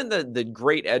even the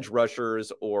great edge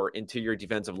rushers or interior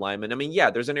defensive linemen. I mean,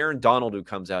 yeah, there's an Aaron Donald who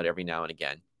comes out every now and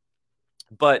again,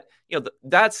 but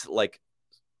that's like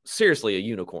seriously a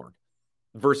unicorn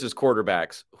versus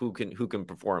quarterbacks who can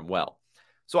perform well.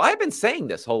 So I've been saying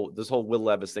this whole Will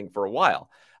Levis thing for a while.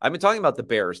 I've been talking about the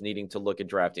Bears needing to look at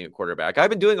drafting a quarterback.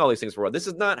 I've been doing all these things for a while. This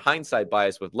is not hindsight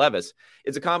bias with Levis.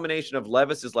 It's a combination of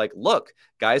Levis is like, look,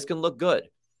 guys can look good.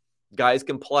 Guys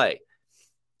can play.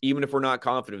 Even if we're not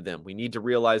confident of them, we need to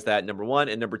realize that, number one.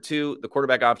 And number two, the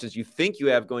quarterback options you think you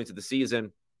have going to the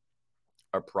season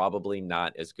are probably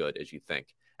not as good as you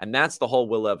think. And that's the whole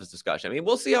Will Levis discussion. I mean,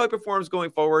 we'll see how he performs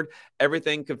going forward.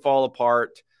 Everything could fall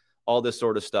apart, all this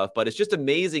sort of stuff. But it's just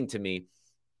amazing to me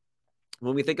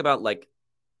when we think about like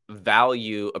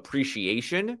value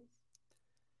appreciation.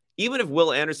 Even if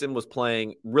Will Anderson was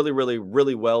playing really, really,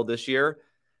 really well this year,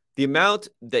 the amount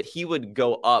that he would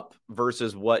go up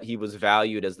versus what he was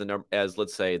valued as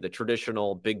let's say the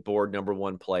traditional big board number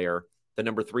one player, the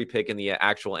number 3 pick in the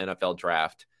actual NFL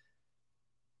draft,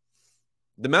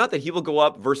 the amount that he will go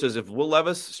up versus if Will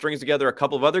Levis strings together a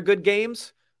couple of other good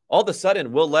games, all of a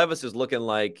sudden Will Levis is looking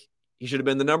like he should have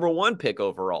been the number 1 pick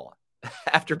overall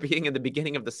after being in the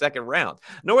beginning of the second round.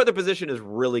 No other position is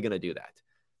really going to do that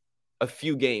a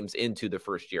few games into the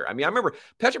first year. I mean, I remember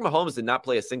Patrick Mahomes did not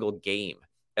play a single game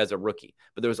as a rookie,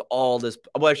 but there was all this.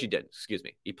 Well, actually, did. Excuse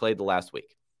me. He played the last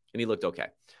week, and he looked okay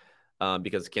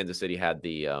because Kansas City had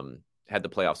the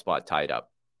playoff spot tied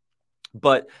up.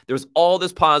 But there was all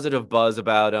this positive buzz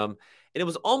about him, and it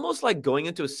was almost like going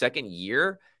into a second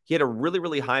year, he had a really,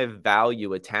 really high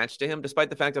value attached to him, despite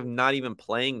the fact of not even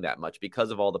playing that much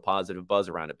because of all the positive buzz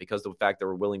around it, because of the fact they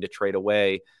were willing to trade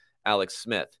away Alex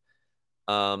Smith.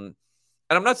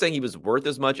 And I'm not saying he was worth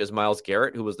as much as Myles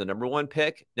Garrett, who was the number 1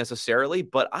 pick necessarily,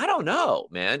 but I don't know,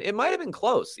 man. It might have been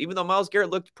close, even though Myles Garrett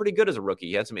looked pretty good as a rookie.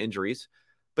 He had some injuries,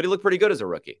 but he looked pretty good as a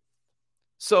rookie.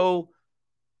 So,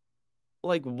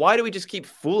 like, why do we just keep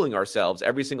fooling ourselves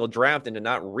every single draft into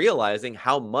not realizing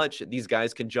how much these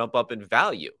guys can jump up in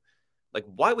value? Like,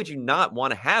 why would you not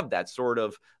want to have that sort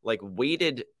of like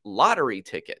weighted lottery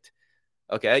ticket?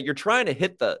 Okay, you're trying to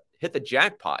hit the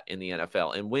jackpot in the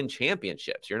NFL and win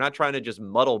championships. You're not trying to just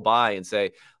muddle by and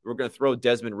say, we're going to throw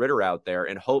Desmond Ridder out there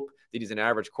and hope that he's an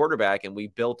average quarterback and we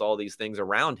built all these things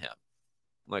around him.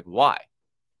 I'm like, why?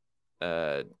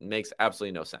 Makes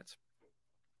absolutely no sense.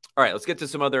 All right, let's get to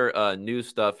some other news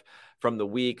stuff from the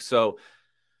week. So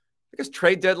I guess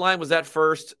trade deadline was that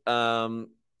first. I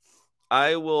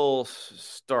will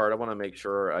start. I want to make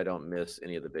sure I don't miss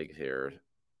any of the big here.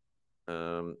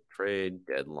 Trade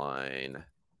deadline.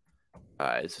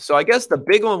 So I guess the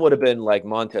big one would have been like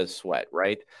Montez Sweat,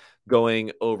 right?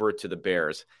 Going over to the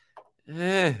Bears.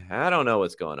 I don't know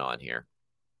what's going on here.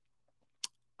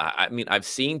 I mean, I've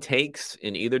seen takes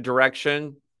in either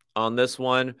direction on this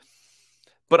one,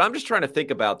 but I'm just trying to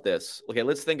think about this. Okay,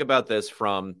 let's think about this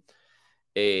from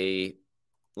a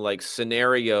like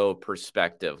scenario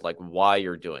perspective, like why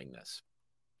you're doing this.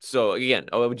 So again,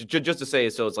 just to say,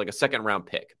 so it's like a second round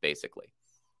pick, basically,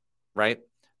 right?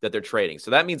 That they're trading.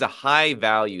 So that means a high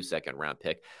value second round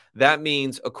pick. That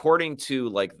means according to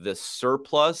like the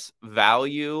surplus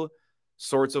value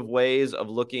sorts of ways of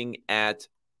looking at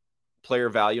player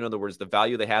value. In other words, the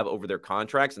value they have over their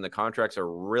contracts, and the contracts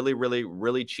are really, really,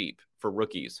 really cheap for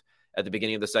rookies at the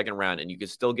beginning of the second round. And you can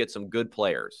still get some good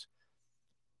players,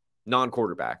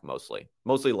 non-quarterback, mostly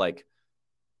like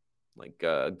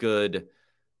good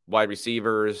wide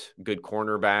receivers, good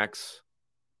cornerbacks,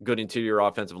 good interior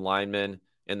offensive linemen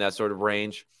in that sort of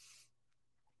range.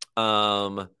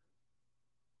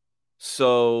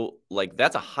 So like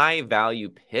that's a high value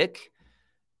pick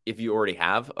if you already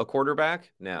have a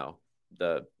quarterback. Now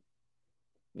the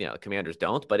Commanders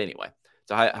don't, but anyway, it's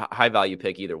It's a high value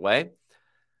pick either way.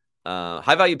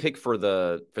 High value pick for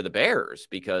the Bears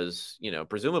because,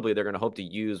 presumably they're going to hope to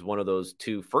use one of those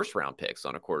 2 first-round picks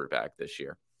on a quarterback this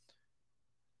year.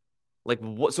 Like,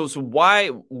 what? So why?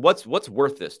 What's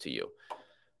worth this to you?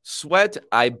 Sweat,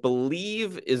 I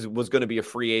believe, was going to be a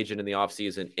free agent in the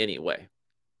offseason anyway.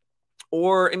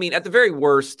 Or, I mean, at the very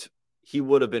worst, he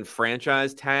would have been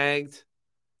franchise tagged,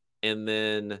 and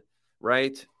then,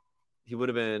 right? He would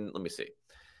have been. Let me see.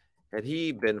 Had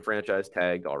he been franchise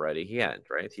tagged already? He hadn't,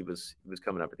 right? He was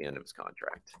coming up at the end of his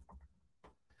contract.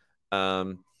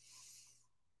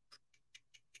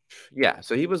 Yeah.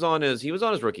 So he was on his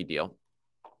rookie deal.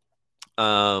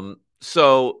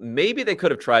 So maybe they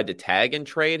could have tried to tag and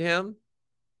trade him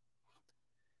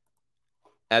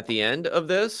at the end of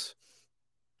this.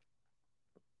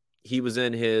 He was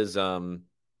in his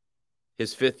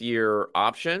 5th year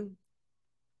option.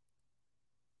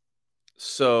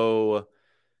 So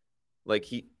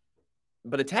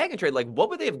but a tag and trade, like what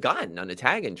would they have gotten on a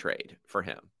tag and trade for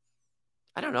him?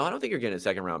 I don't know. I don't think you're getting a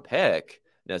 2nd-round pick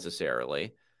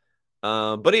necessarily.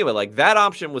 But anyway, like that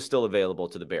option was still available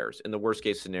to the Bears in the worst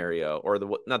case scenario, or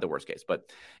not the worst case, but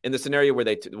in the scenario where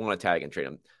they want to tag and trade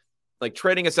him. Like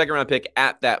trading a 2nd-round pick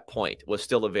at that point was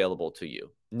still available to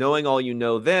you. Knowing all you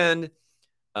know then,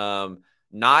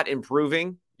 not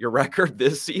improving your record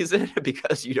this season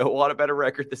because you don't want a better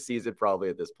record this season probably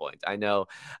at this point. I know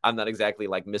I'm not exactly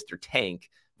like Mr.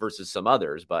 Tank versus some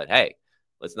others, but hey,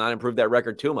 let's not improve that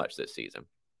record too much this season.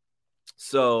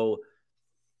 So,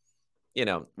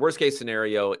 worst case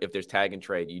scenario, if there's tag and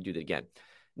trade, you do it again.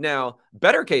 Now,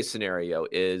 better case scenario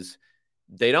is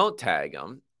they don't tag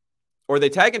him, or they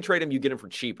tag and trade him, you get him for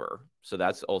cheaper. So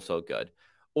that's also good.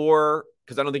 Or,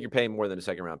 because I don't think you're paying more than a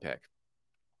 2nd-round pick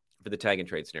for the tag and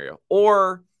trade scenario.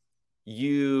 Or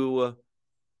he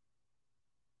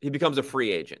becomes a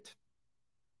free agent.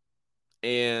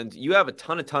 And you have a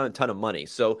ton of money.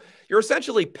 So you're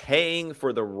essentially paying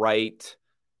for the right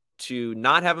to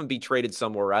not have him be traded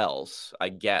somewhere else, I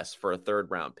guess, for a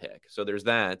 3rd-round pick. So there's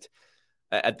that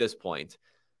at this point.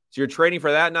 So you're trading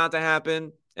for that not to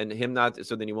happen and him not,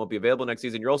 so then he won't be available next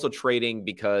season. You're also trading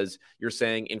because you're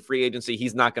saying in free agency,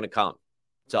 he's not going to come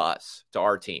to us, to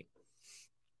our team.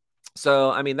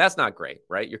 So, I mean, that's not great,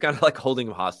 right? You're kind of like holding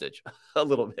him hostage a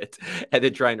little bit and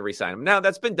then trying to re-sign him. Now,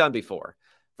 that's been done before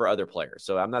for other players.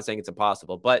 So I'm not saying it's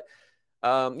impossible, but,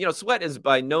 Sweat is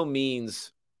by no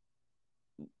means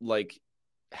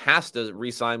has to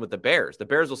re-sign with the Bears. The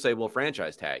Bears will say, we'll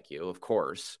franchise tag you, of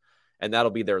course, and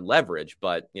that'll be their leverage.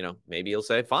 But, maybe he'll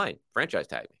say, fine, franchise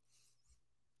tag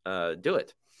me. Do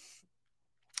it.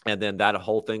 And then that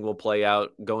whole thing will play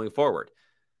out going forward.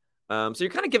 So you're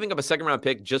kind of giving up a 2nd-round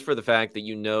pick just for the fact that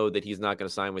you know that he's not going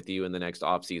to sign with you in the next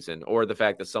offseason, or the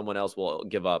fact that someone else will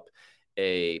give up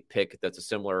a pick that's a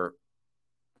similar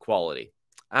quality.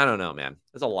 I don't know, man.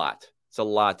 It's a lot. It's a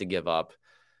lot to give up.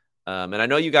 And I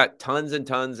know you got tons and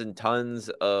tons and tons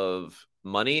of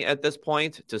money at this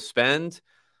point to spend,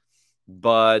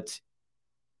 but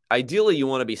ideally you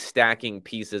want to be stacking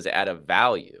pieces at a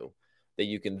value that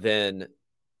you can then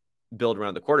build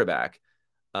around the quarterback.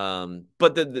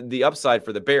 But the upside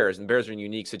for the Bears, and the Bears are in a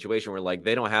unique situation where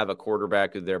they don't have a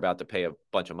quarterback who they're about to pay a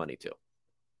bunch of money to.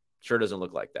 Sure doesn't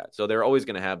look like that. So they're always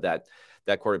going to have that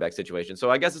quarterback situation.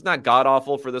 So I guess it's not god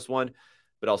awful for this one,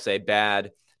 but I'll say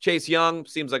bad. Chase Young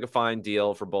seems like a fine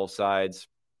deal for both sides.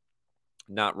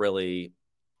 Not really,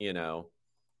 I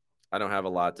don't have a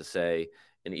lot to say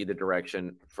in either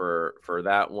direction for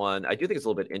that one. I do think it's a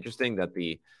little bit interesting that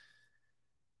the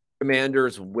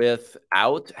Commanders,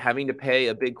 without having to pay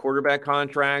a big quarterback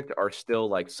contract, are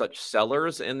still such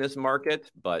sellers in this market,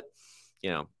 but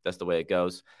that's the way it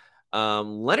goes.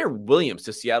 Leonard Williams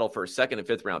to Seattle for a 2nd and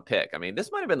 5th-round pick. I mean,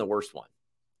 this might have been the worst one,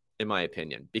 in my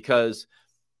opinion, because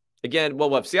again,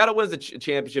 well, if Seattle wins the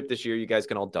championship this year, you guys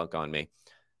can all dunk on me.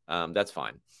 That's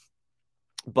fine.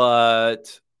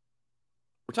 But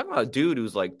we're talking about a dude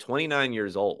who's 29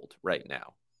 years old right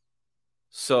now.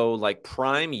 So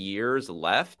prime years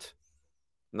left.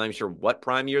 I'm not even sure what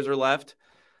prime years are left.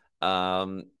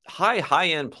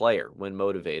 High-end player when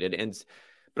motivated.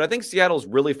 But I think Seattle's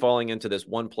really falling into this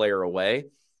one player away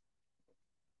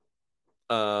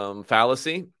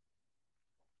fallacy.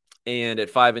 And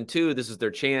at 5-2, this is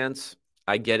their chance.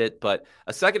 I get it. But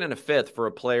a 2nd and a 5th for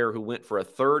a player who went for a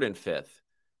 3rd and 5th.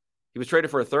 He was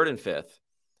traded for a 3rd and 5th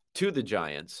to the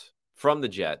Giants from the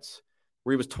Jets,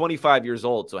 where he was 25 years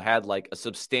old, so had a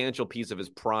substantial piece of his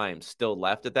prime still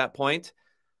left at that point.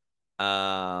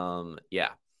 Yeah.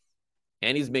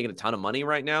 And he's making a ton of money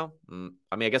right now.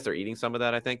 I mean, I guess they're eating some of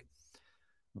that, I think.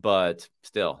 But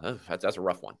still, that's a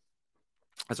rough one.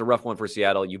 That's a rough one for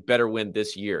Seattle. You better win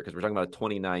this year because we're talking about a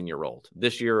 29-year-old.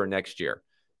 This year or next year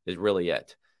is really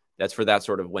it. That's for that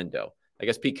sort of window. I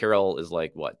guess Pete Carroll is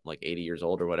like 80 years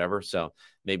old or whatever. So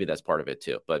maybe that's part of it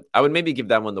too. But I would maybe give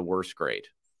that one the worst grade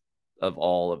of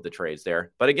all of the trades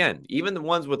there. But again, even the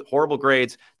ones with horrible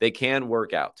grades, they can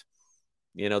work out.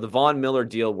 The Von Miller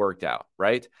deal worked out,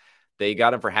 right? They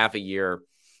got him for half a year.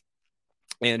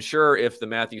 And sure, if the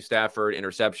Matthew Stafford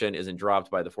interception isn't dropped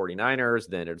by the 49ers,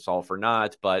 then it's all for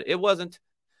naught. But it wasn't.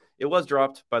 It was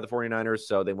dropped by the 49ers,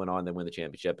 so they went on, they win the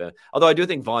championship. Although I do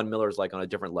think Von Miller is like on a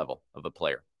different level of a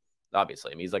player,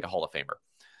 obviously. I mean, he's like a Hall of Famer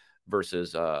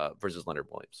versus Leonard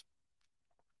Williams.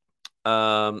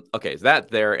 Okay, is that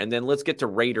there? And then let's get to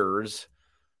Raiders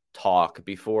talk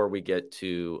before we get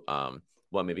to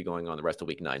what may be going on the rest of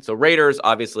week 9. So Raiders,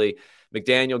 obviously,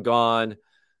 McDaniel gone.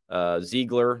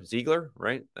 Ziegler,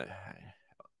 right?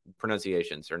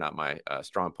 Pronunciations are not my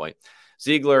strong point.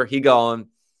 Ziegler, he gone.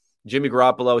 Jimmy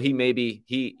Garoppolo,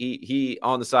 he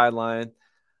on the sideline.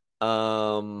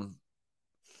 I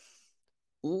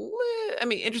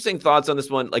mean, interesting thoughts on this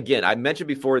one. Again, I mentioned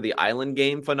before the island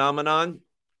game phenomenon.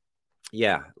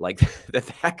 Yeah, like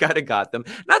that kind of got them.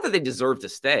 Not that they deserve to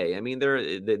stay. I mean,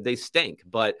 they stink,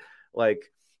 but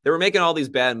like they were making all these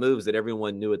bad moves that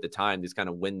everyone knew at the time. These kind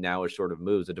of win nowish sort of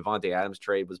moves. The Devontae Adams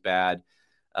trade was bad.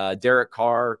 Derek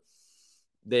Carr,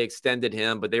 they extended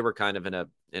him, but they were kind of in a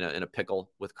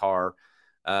pickle with Carr.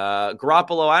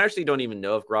 Garoppolo, I actually don't even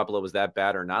know if Garoppolo was that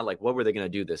bad or not. Like, what were they going to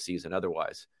do this season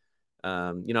otherwise?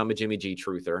 I'm a Jimmy G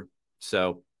truther,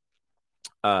 so.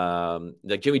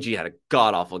 Like Jimmy G had a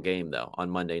god awful game though on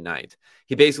Monday night.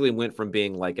 He basically went from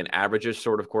being like an average-ish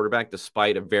sort of quarterback,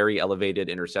 despite a very elevated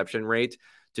interception rate,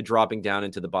 to dropping down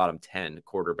into the bottom 10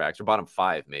 quarterbacks or bottom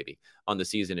 5 maybe on the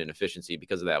season in efficiency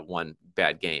because of that one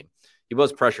bad game. He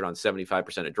was pressured on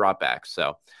 75% of dropbacks,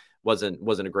 so wasn't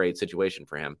a great situation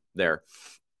for him there.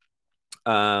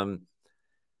 But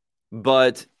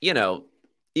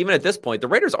even at this point, the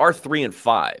Raiders are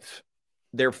 3-5.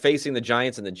 They're facing the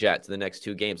Giants and the Jets in the next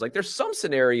 2 games. Like, there's some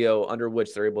scenario under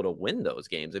which they're able to win those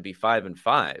games. It'd be 5-5.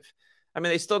 I mean,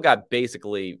 they still got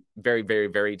basically very, very,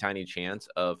 very tiny chance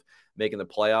of making the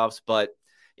playoffs. But,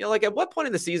 like, at what point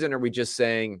in the season are we just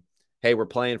saying, hey, we're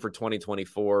playing for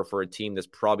 2024 for a team that's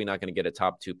probably not going to get a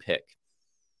top 2 pick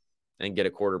and get a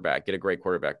great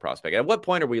quarterback prospect? At what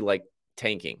point are we, like,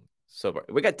 tanking? So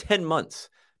we got 10 months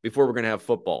before we're going to have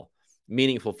football,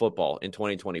 meaningful football in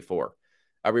 2024.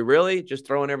 Are we really just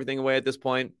throwing everything away at this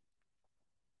point?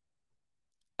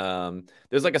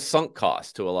 There's like a sunk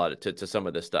cost to a lot of to some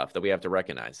of this stuff that we have to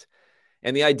recognize.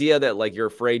 And the idea that like you're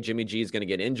afraid Jimmy G is going to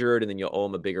get injured and then you'll owe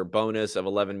him a bigger bonus of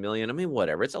 $11 million. I mean,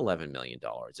 whatever. It's $11 million.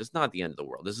 It's not the end of the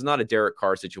world. This is not a Derek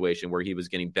Carr situation where he was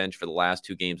getting benched for the last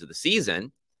 2 games of the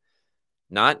season,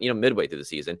 not midway through the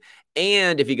season.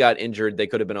 And if he got injured, they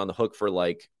could have been on the hook for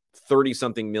like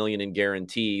 30-something million in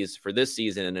guarantees for this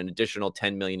season and an additional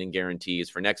 10 million in guarantees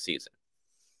for next season.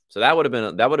 So that would have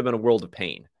been a world of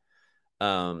pain.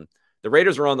 The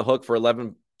Raiders are on the hook for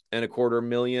 11.25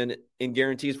 million in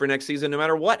guarantees for next season, no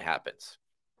matter what happens.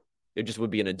 It just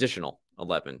would be an additional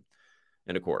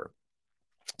 11.25.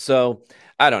 So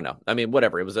I don't know. I mean,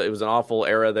 whatever. It was an awful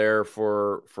era there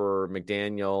for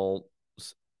McDaniel.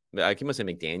 I must say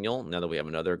McDaniel. Now that we have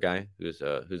another guy who's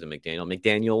a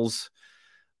McDaniels.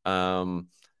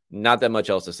 Not that much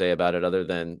else to say about it other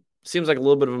than seems like a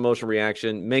little bit of emotional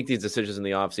reaction. Make these decisions in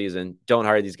the offseason. Don't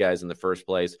hire these guys in the first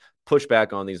place. Push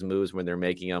back on these moves when they're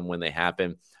making them, when they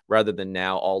happen, rather than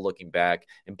now all looking back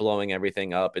and blowing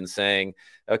everything up and saying,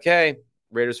 okay,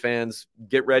 Raiders fans,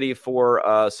 get ready for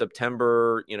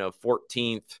September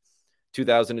 14th,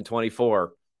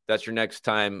 2024. That's your next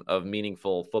time of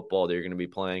meaningful football that you're going to be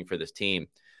playing for this team.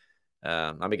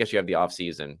 I guess you have the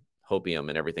offseason hopium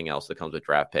and everything else that comes with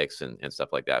draft picks and stuff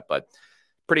like that. But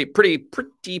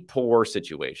pretty poor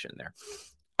situation there.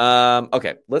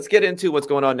 Okay, let's get into what's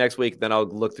going on next week. Then I'll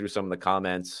look through some of the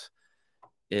comments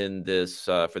in this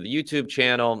for the YouTube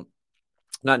channel.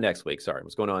 Not next week, sorry.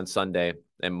 What's going on Sunday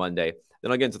and Monday.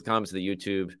 Then I'll get into the comments of the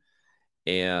YouTube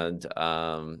and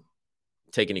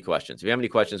take any questions. If you have any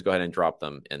questions, go ahead and drop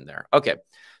them in there. Okay,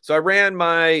 so I ran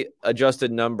my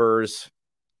adjusted numbers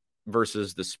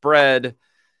versus the spread.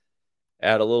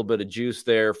 Add a little bit of juice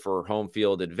there for home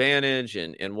field advantage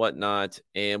and whatnot.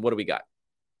 And what do we got?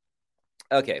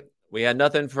 Okay, we had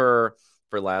nothing for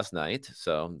last night,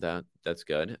 so that's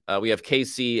good. We have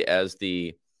KC as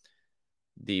the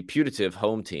putative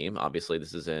home team. Obviously,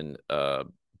 this is in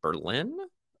Berlin,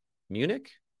 Munich.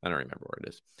 I don't remember where it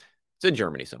is. It's in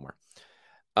Germany somewhere.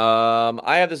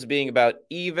 I have this being about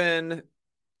even.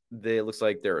 It looks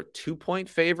like they're a 2-point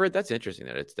favorite. That's interesting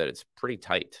that it's pretty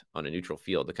tight on a neutral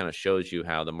field. It kind of shows you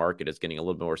how the market is getting a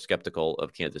little bit more skeptical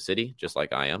of Kansas City, just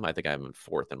like I am. I think I'm in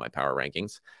 4th in my power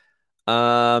rankings.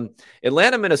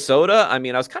 Atlanta, Minnesota. I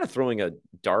mean, I was kind of throwing a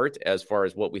dart as far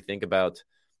as what we think about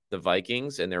the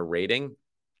Vikings and their rating.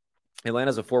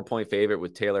 Atlanta's a 4-point favorite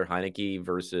with Taylor Heineke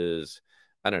versus,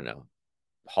 I don't know,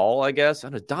 Hall, I guess. I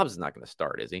don't know. Dobbs is not going to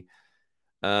start, is he?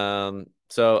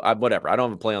 Whatever. I don't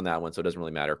have a play on that one, so it doesn't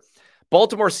really matter.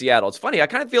 Baltimore, Seattle. It's funny. I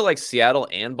kind of feel like Seattle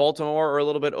and Baltimore are a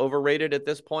little bit overrated at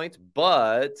this point,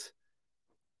 but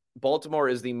Baltimore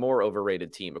is the more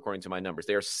overrated team, according to my numbers.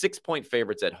 They are 6-point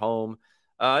favorites at home.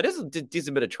 It is a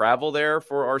decent bit of travel there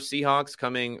for our Seahawks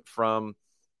coming from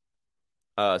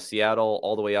Seattle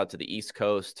all the way out to the East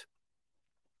Coast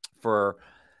for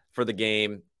the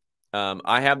game.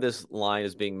 I have this line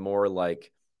as being more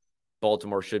like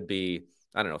Baltimore should be,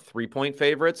 I don't know, 3-point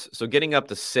favorites. So getting up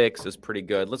to 6 is pretty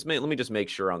good. Let me just make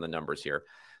sure on the numbers here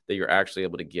that you're actually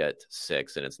able to get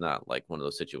 6, and it's not like one of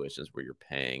those situations where you're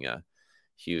paying a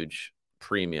huge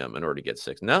premium in order to get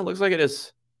 6. No, it looks like it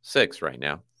is 6 right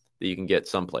now that you can get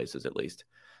some places at least.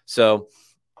 So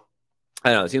I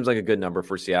don't know. It seems like a good number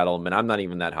for Seattle. I mean, I'm not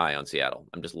even that high on Seattle.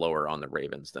 I'm just lower on the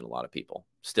Ravens than a lot of people.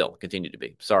 Still continue to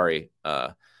be. Sorry,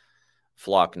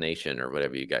 Flock Nation or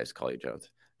whatever you guys call each other.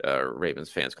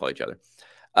 Ravens fans call each other.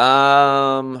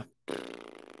 I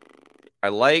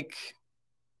like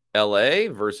LA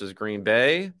versus Green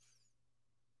Bay.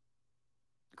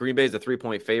 Green Bay is a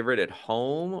 3-point favorite at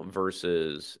home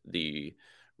versus the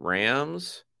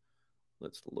Rams.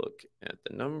 Let's look at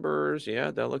the numbers. Yeah,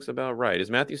 that looks about right.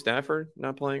 Is Matthew Stafford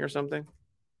not playing or something?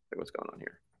 What's going on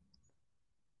here?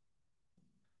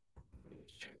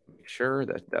 Make sure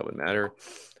that would matter.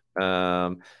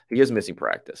 He is missing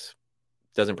practice.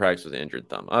 Doesn't practice with an injured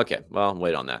thumb. Okay, well,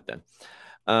 wait on that then.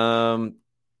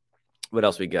 What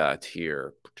else we got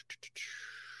here?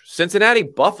 Cincinnati,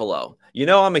 Buffalo. You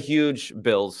know, I'm a huge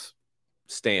Bills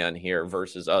stan here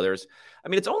versus others. I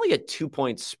mean, it's only a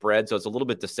 2-point spread, so it's a little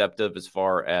bit deceptive as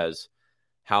far as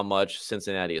how much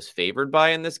Cincinnati is favored by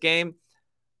in this game.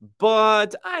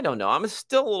 But I don't know. I'm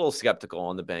still a little skeptical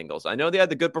on the Bengals. I know they had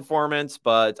the good performance,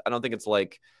 but I don't think it's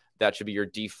like that should be your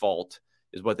default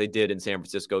is what they did in San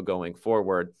Francisco going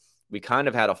forward. We kind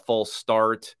of had a false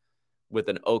start with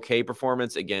an okay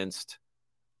performance against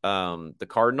the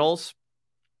Cardinals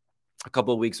a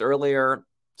couple of weeks earlier.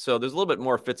 So there's a little bit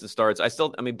more fits and starts.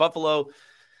 Buffalo,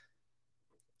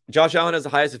 Josh Allen has the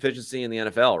highest efficiency in the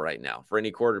NFL right now for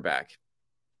any quarterback.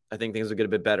 I think things will get a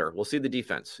bit better. We'll see the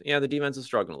defense. Yeah, the defense is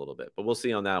struggling a little bit, but we'll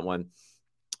see on that one.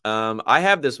 I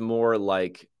have this more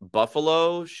like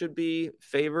Buffalo should be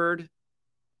favored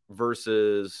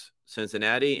versus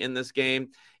Cincinnati in this game.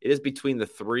 It is between the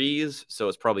 3s, so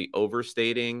it's probably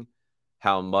overstating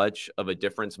how much of a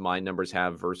difference my numbers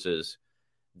have versus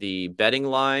the betting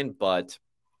line. But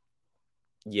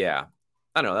yeah,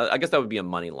 I don't know. I guess that would be a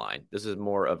money line. This is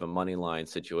more of a money line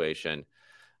situation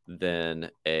than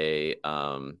a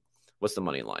what's the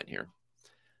money line here?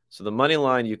 So the money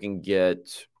line, you can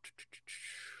get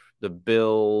the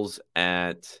Bills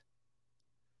at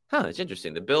it's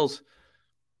interesting. The Bills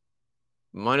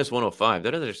minus 105.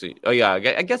 That is actually I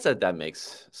guess that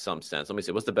makes some sense. Let me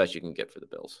see. What's the best you can get for the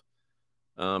Bills?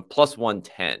 Plus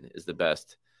 110 is the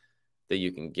best that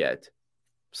you can get.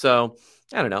 So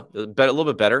I don't know, a little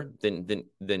bit better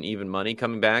than even money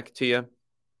coming back to you.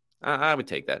 I would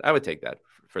take that. I would take that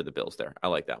for the Bills there. I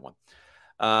like that one.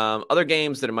 Other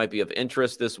games that it might be of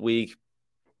interest this week.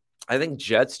 I think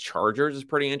Jets Chargers is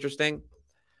pretty interesting.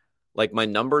 Like my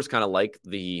numbers kind of like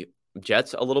the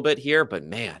Jets a little bit here, but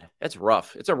man, it's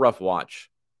rough. It's a rough watch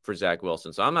for Zach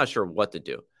Wilson. So I'm not sure what to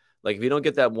do. Like if you don't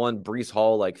get that one Breece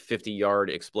Hall, like 50-yard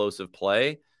explosive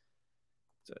play,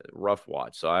 it's a rough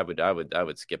watch. So I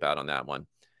would skip out on that one.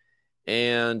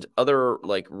 And other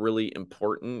like really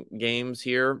important games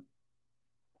here.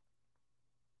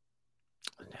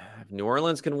 If New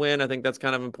Orleans can win, I think that's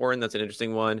kind of important. That's an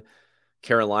interesting one.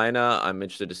 Carolina, I'm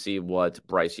interested to see what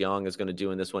Bryce Young is going to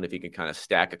do in this one. If he can kind of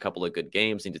stack a couple of good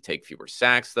games, need to take fewer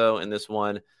sacks though in this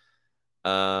one.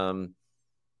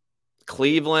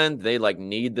 Cleveland, they like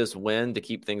need this win to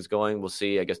keep things going. We'll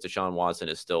see. I guess Deshaun Watson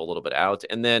is still a little bit out.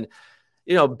 And then,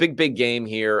 big game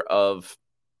here of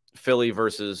Philly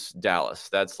versus Dallas.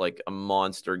 That's like a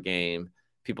monster game.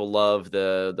 People love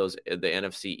the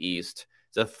NFC East.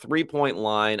 It's a 3-point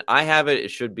line. I have it.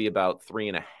 It should be about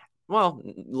 3.5. Well,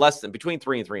 less than between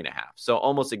 3 and 3.5. So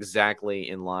almost exactly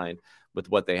in line with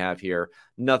what they have here.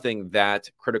 Nothing that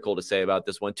critical to say about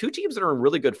this one. Two teams that are in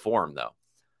really good form, though.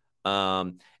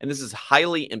 And this is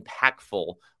highly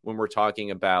impactful when we're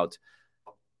talking about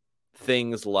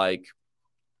things like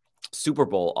Super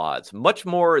Bowl odds, much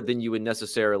more than you would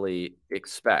necessarily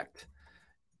expect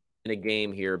in a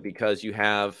game here, because you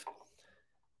have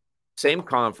same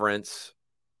conference,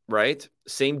 right?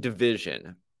 Same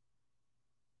division.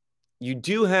 You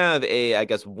do have a, I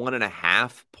guess,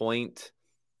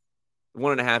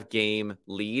 1.5 game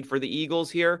lead for the Eagles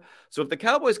here. So if the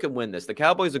Cowboys can win this, the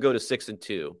Cowboys will go to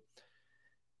 6-2.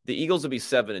 The Eagles will be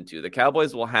 7-2. The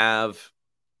Cowboys will have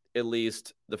at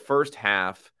least the first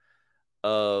half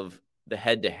of the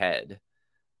head-to-head.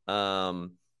 They'll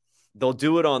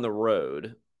do it on the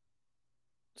road.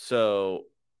 So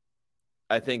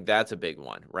I think that's a big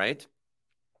one, right?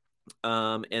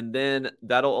 And then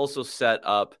that'll also set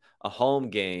up a home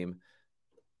game,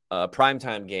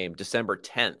 primetime game, December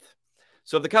 10th.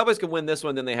 So if the Cowboys can win this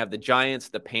one, then they have the Giants,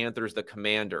 the Panthers, the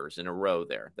Commanders in a row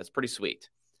there. That's pretty sweet.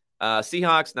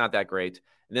 Seahawks, not that great.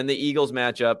 And then the Eagles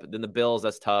match up. Then the Bills,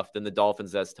 that's tough. Then the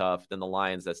Dolphins, that's tough. Then the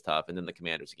Lions, that's tough. And then the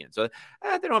Commanders again. So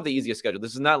they don't have the easiest schedule.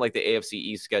 This is not like the AFC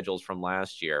East schedules from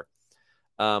last year.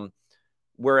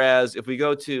 Whereas if we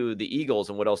go to the Eagles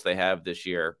and what else they have this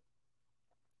year.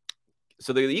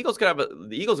 So the Eagles got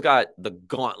the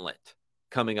gauntlet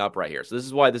coming up right here. So this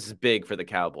is why this is big for the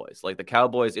Cowboys. Like the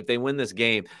Cowboys, if they win this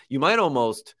game, you might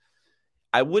almost,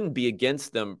 I wouldn't be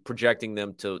against them projecting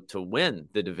them to win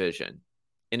the division.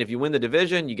 And if you win the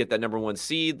division, you get that number 1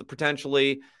 seed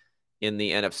potentially in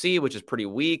the NFC, which is pretty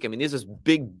weak. I mean, these is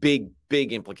big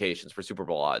implications for Super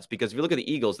Bowl odds, because if you look at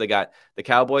the Eagles, they got the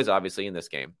Cowboys, obviously, in this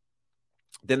game.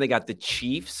 Then they got the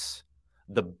Chiefs,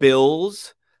 the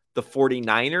Bills, the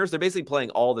 49ers. They're basically playing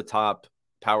all the top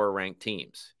power ranked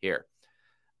teams here.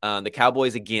 The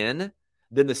Cowboys again,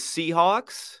 then the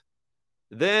Seahawks.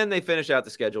 Then they finish out the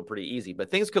schedule pretty easy,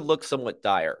 but things could look somewhat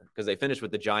dire because they finished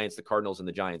with the Giants, the Cardinals, and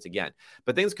the Giants again.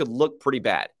 But things could look pretty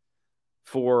bad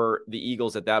for the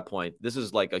Eagles at that point. This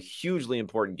is like a hugely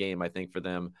important game, I think, for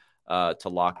them to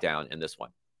lock down in this one.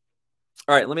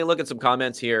 All right, let me look at some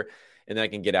comments here, and then I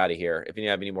can get out of here. If you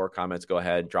have any more comments, go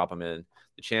ahead, drop them in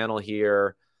the channel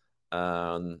here.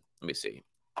 Let me see.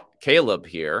 Caleb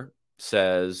here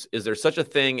says, is there such a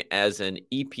thing as an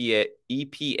EPAOE?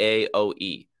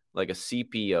 Like a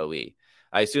CPOE.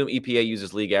 I assume EPA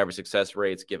uses league average success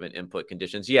rates given input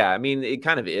conditions. Yeah, I mean, it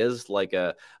kind of is like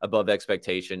a above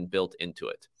expectation built into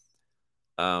it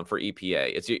for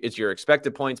EPA. It's your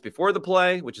expected points before the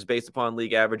play, which is based upon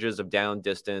league averages of down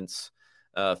distance,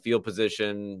 field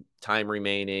position, time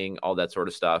remaining, all that sort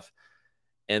of stuff.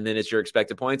 And then it's your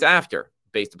expected points after,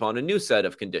 based upon a new set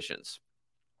of conditions.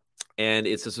 And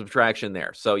it's a subtraction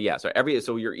there. So yeah,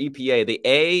 so your EPA, the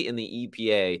A in the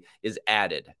EPA is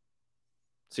added.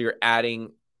 So you're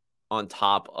adding on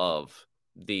top of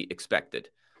the expected.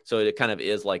 So it kind of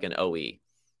is like an OE,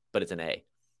 but it's an A.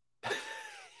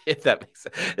 If that makes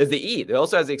sense. There's the E. It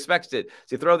also has the expected.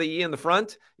 So you throw the E in the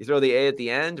front, you throw the A at the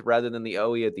end rather than the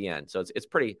OE at the end. So it's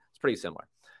pretty similar.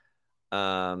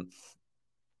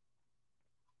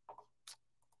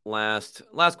 Last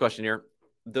question here.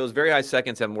 Those very high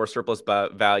seconds have more surplus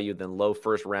value than low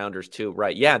first rounders too,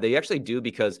 right? Yeah, they actually do,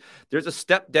 because there's a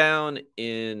step down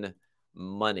in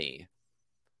money.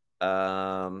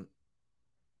 Like,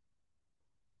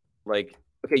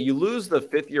 okay, you lose the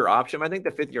 5th-year option. I think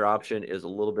the 5th-year option is a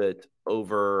little bit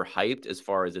overhyped as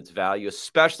far as its value,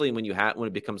 especially when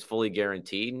it becomes fully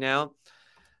guaranteed now.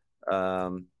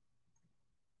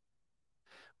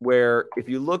 Where if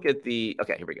you look at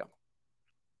okay, here we go.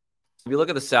 If you look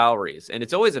at the salaries, and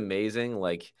it's always amazing,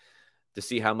 like, to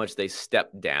see how much they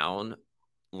step down,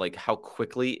 like how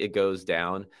quickly it goes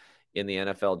down in the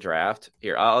NFL draft.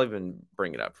 Here, I'll even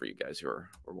bring it up for you guys who are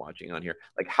watching on here,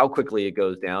 like how quickly it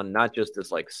goes down, not just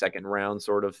this like second round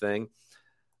sort of thing.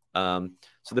 So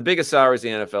the biggest salaries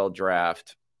in the NFL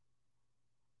draft,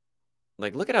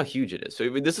 like, look at how huge it is. So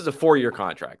this is a 4-year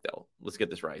contract, though. Let's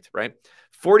get this right?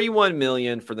 $41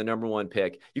 million for the number 1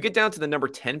 pick. You get down to the number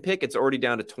 10 pick, it's already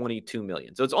down to $22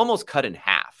 million. So it's almost cut in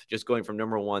half, just going from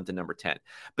number 1 to number 10.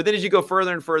 But then as you go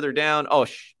further and further down,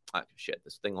 shit,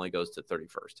 this thing only goes to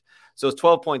 31st. So it's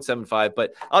 12.75.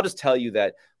 But I'll just tell you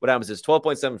that what happens is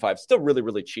 12.75, still really,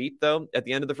 really cheap, though, at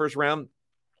the end of the first round.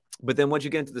 But then once you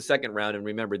get into the second round, and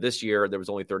remember this year there was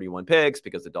only 31 picks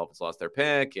because the Dolphins lost their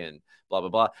pick and blah, blah,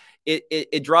 blah.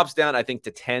 It drops down, I think,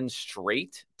 to 10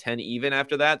 straight, 10 even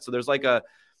after that. So there's like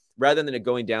rather than it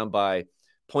going down by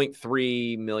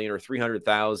 0.3 million or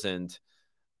 300,000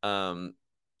 from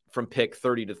pick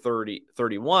 30 to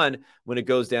 31, when it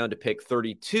goes down to pick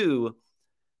 32,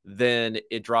 then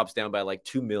it drops down by like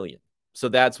 2 million. So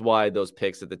that's why those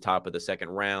picks at the top of the second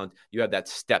round, you have that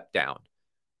step down.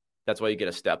 That's why you get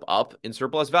a step up in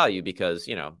surplus value, because,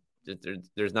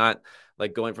 There's not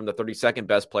like going from the 32nd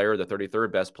best player, the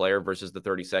 33rd best player versus the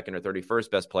 32nd or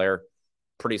 31st best player.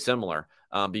 Pretty similar,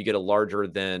 but you get a larger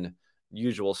than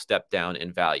usual step down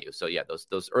in value. So yeah,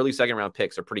 those early second round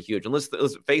picks are pretty huge. And let's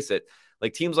face it,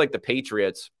 like teams like the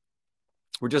Patriots,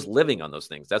 we're just living on those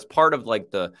things. That's part of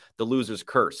like the loser's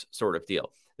curse sort of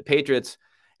deal. The Patriots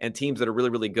and teams that are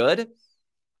really, really good,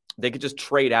 they could just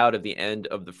trade out of the end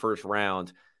of the first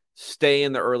round, stay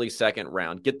in the early second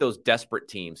round, get those desperate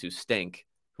teams who stink,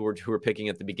 who are picking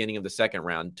at the beginning of the second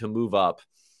round to move up,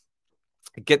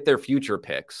 get their future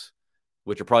picks,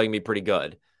 which are probably going to be pretty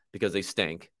good because they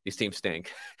stink. These teams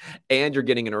stink. And you're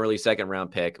getting an early second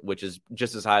round pick, which is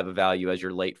just as high of a value as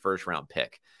your late first round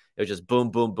pick. It was just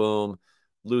boom, boom, boom,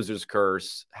 loser's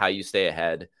curse, how you stay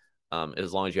ahead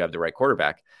as long as you have the right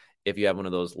quarterback if you have one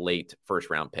of those late first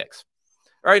round picks.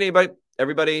 All right,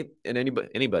 everybody,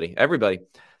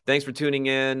 thanks for tuning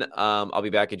in. I'll be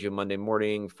back at you Monday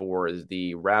morning for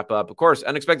the wrap up. Of course,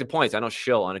 unexpected points. I don't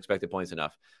shill unexpected points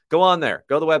enough. Go on there.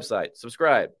 Go to the website.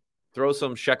 Subscribe. Throw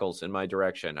some shekels in my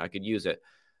direction. I could use it.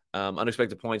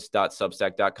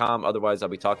 Unexpectedpoints.substack.com. Otherwise, I'll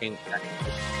be talking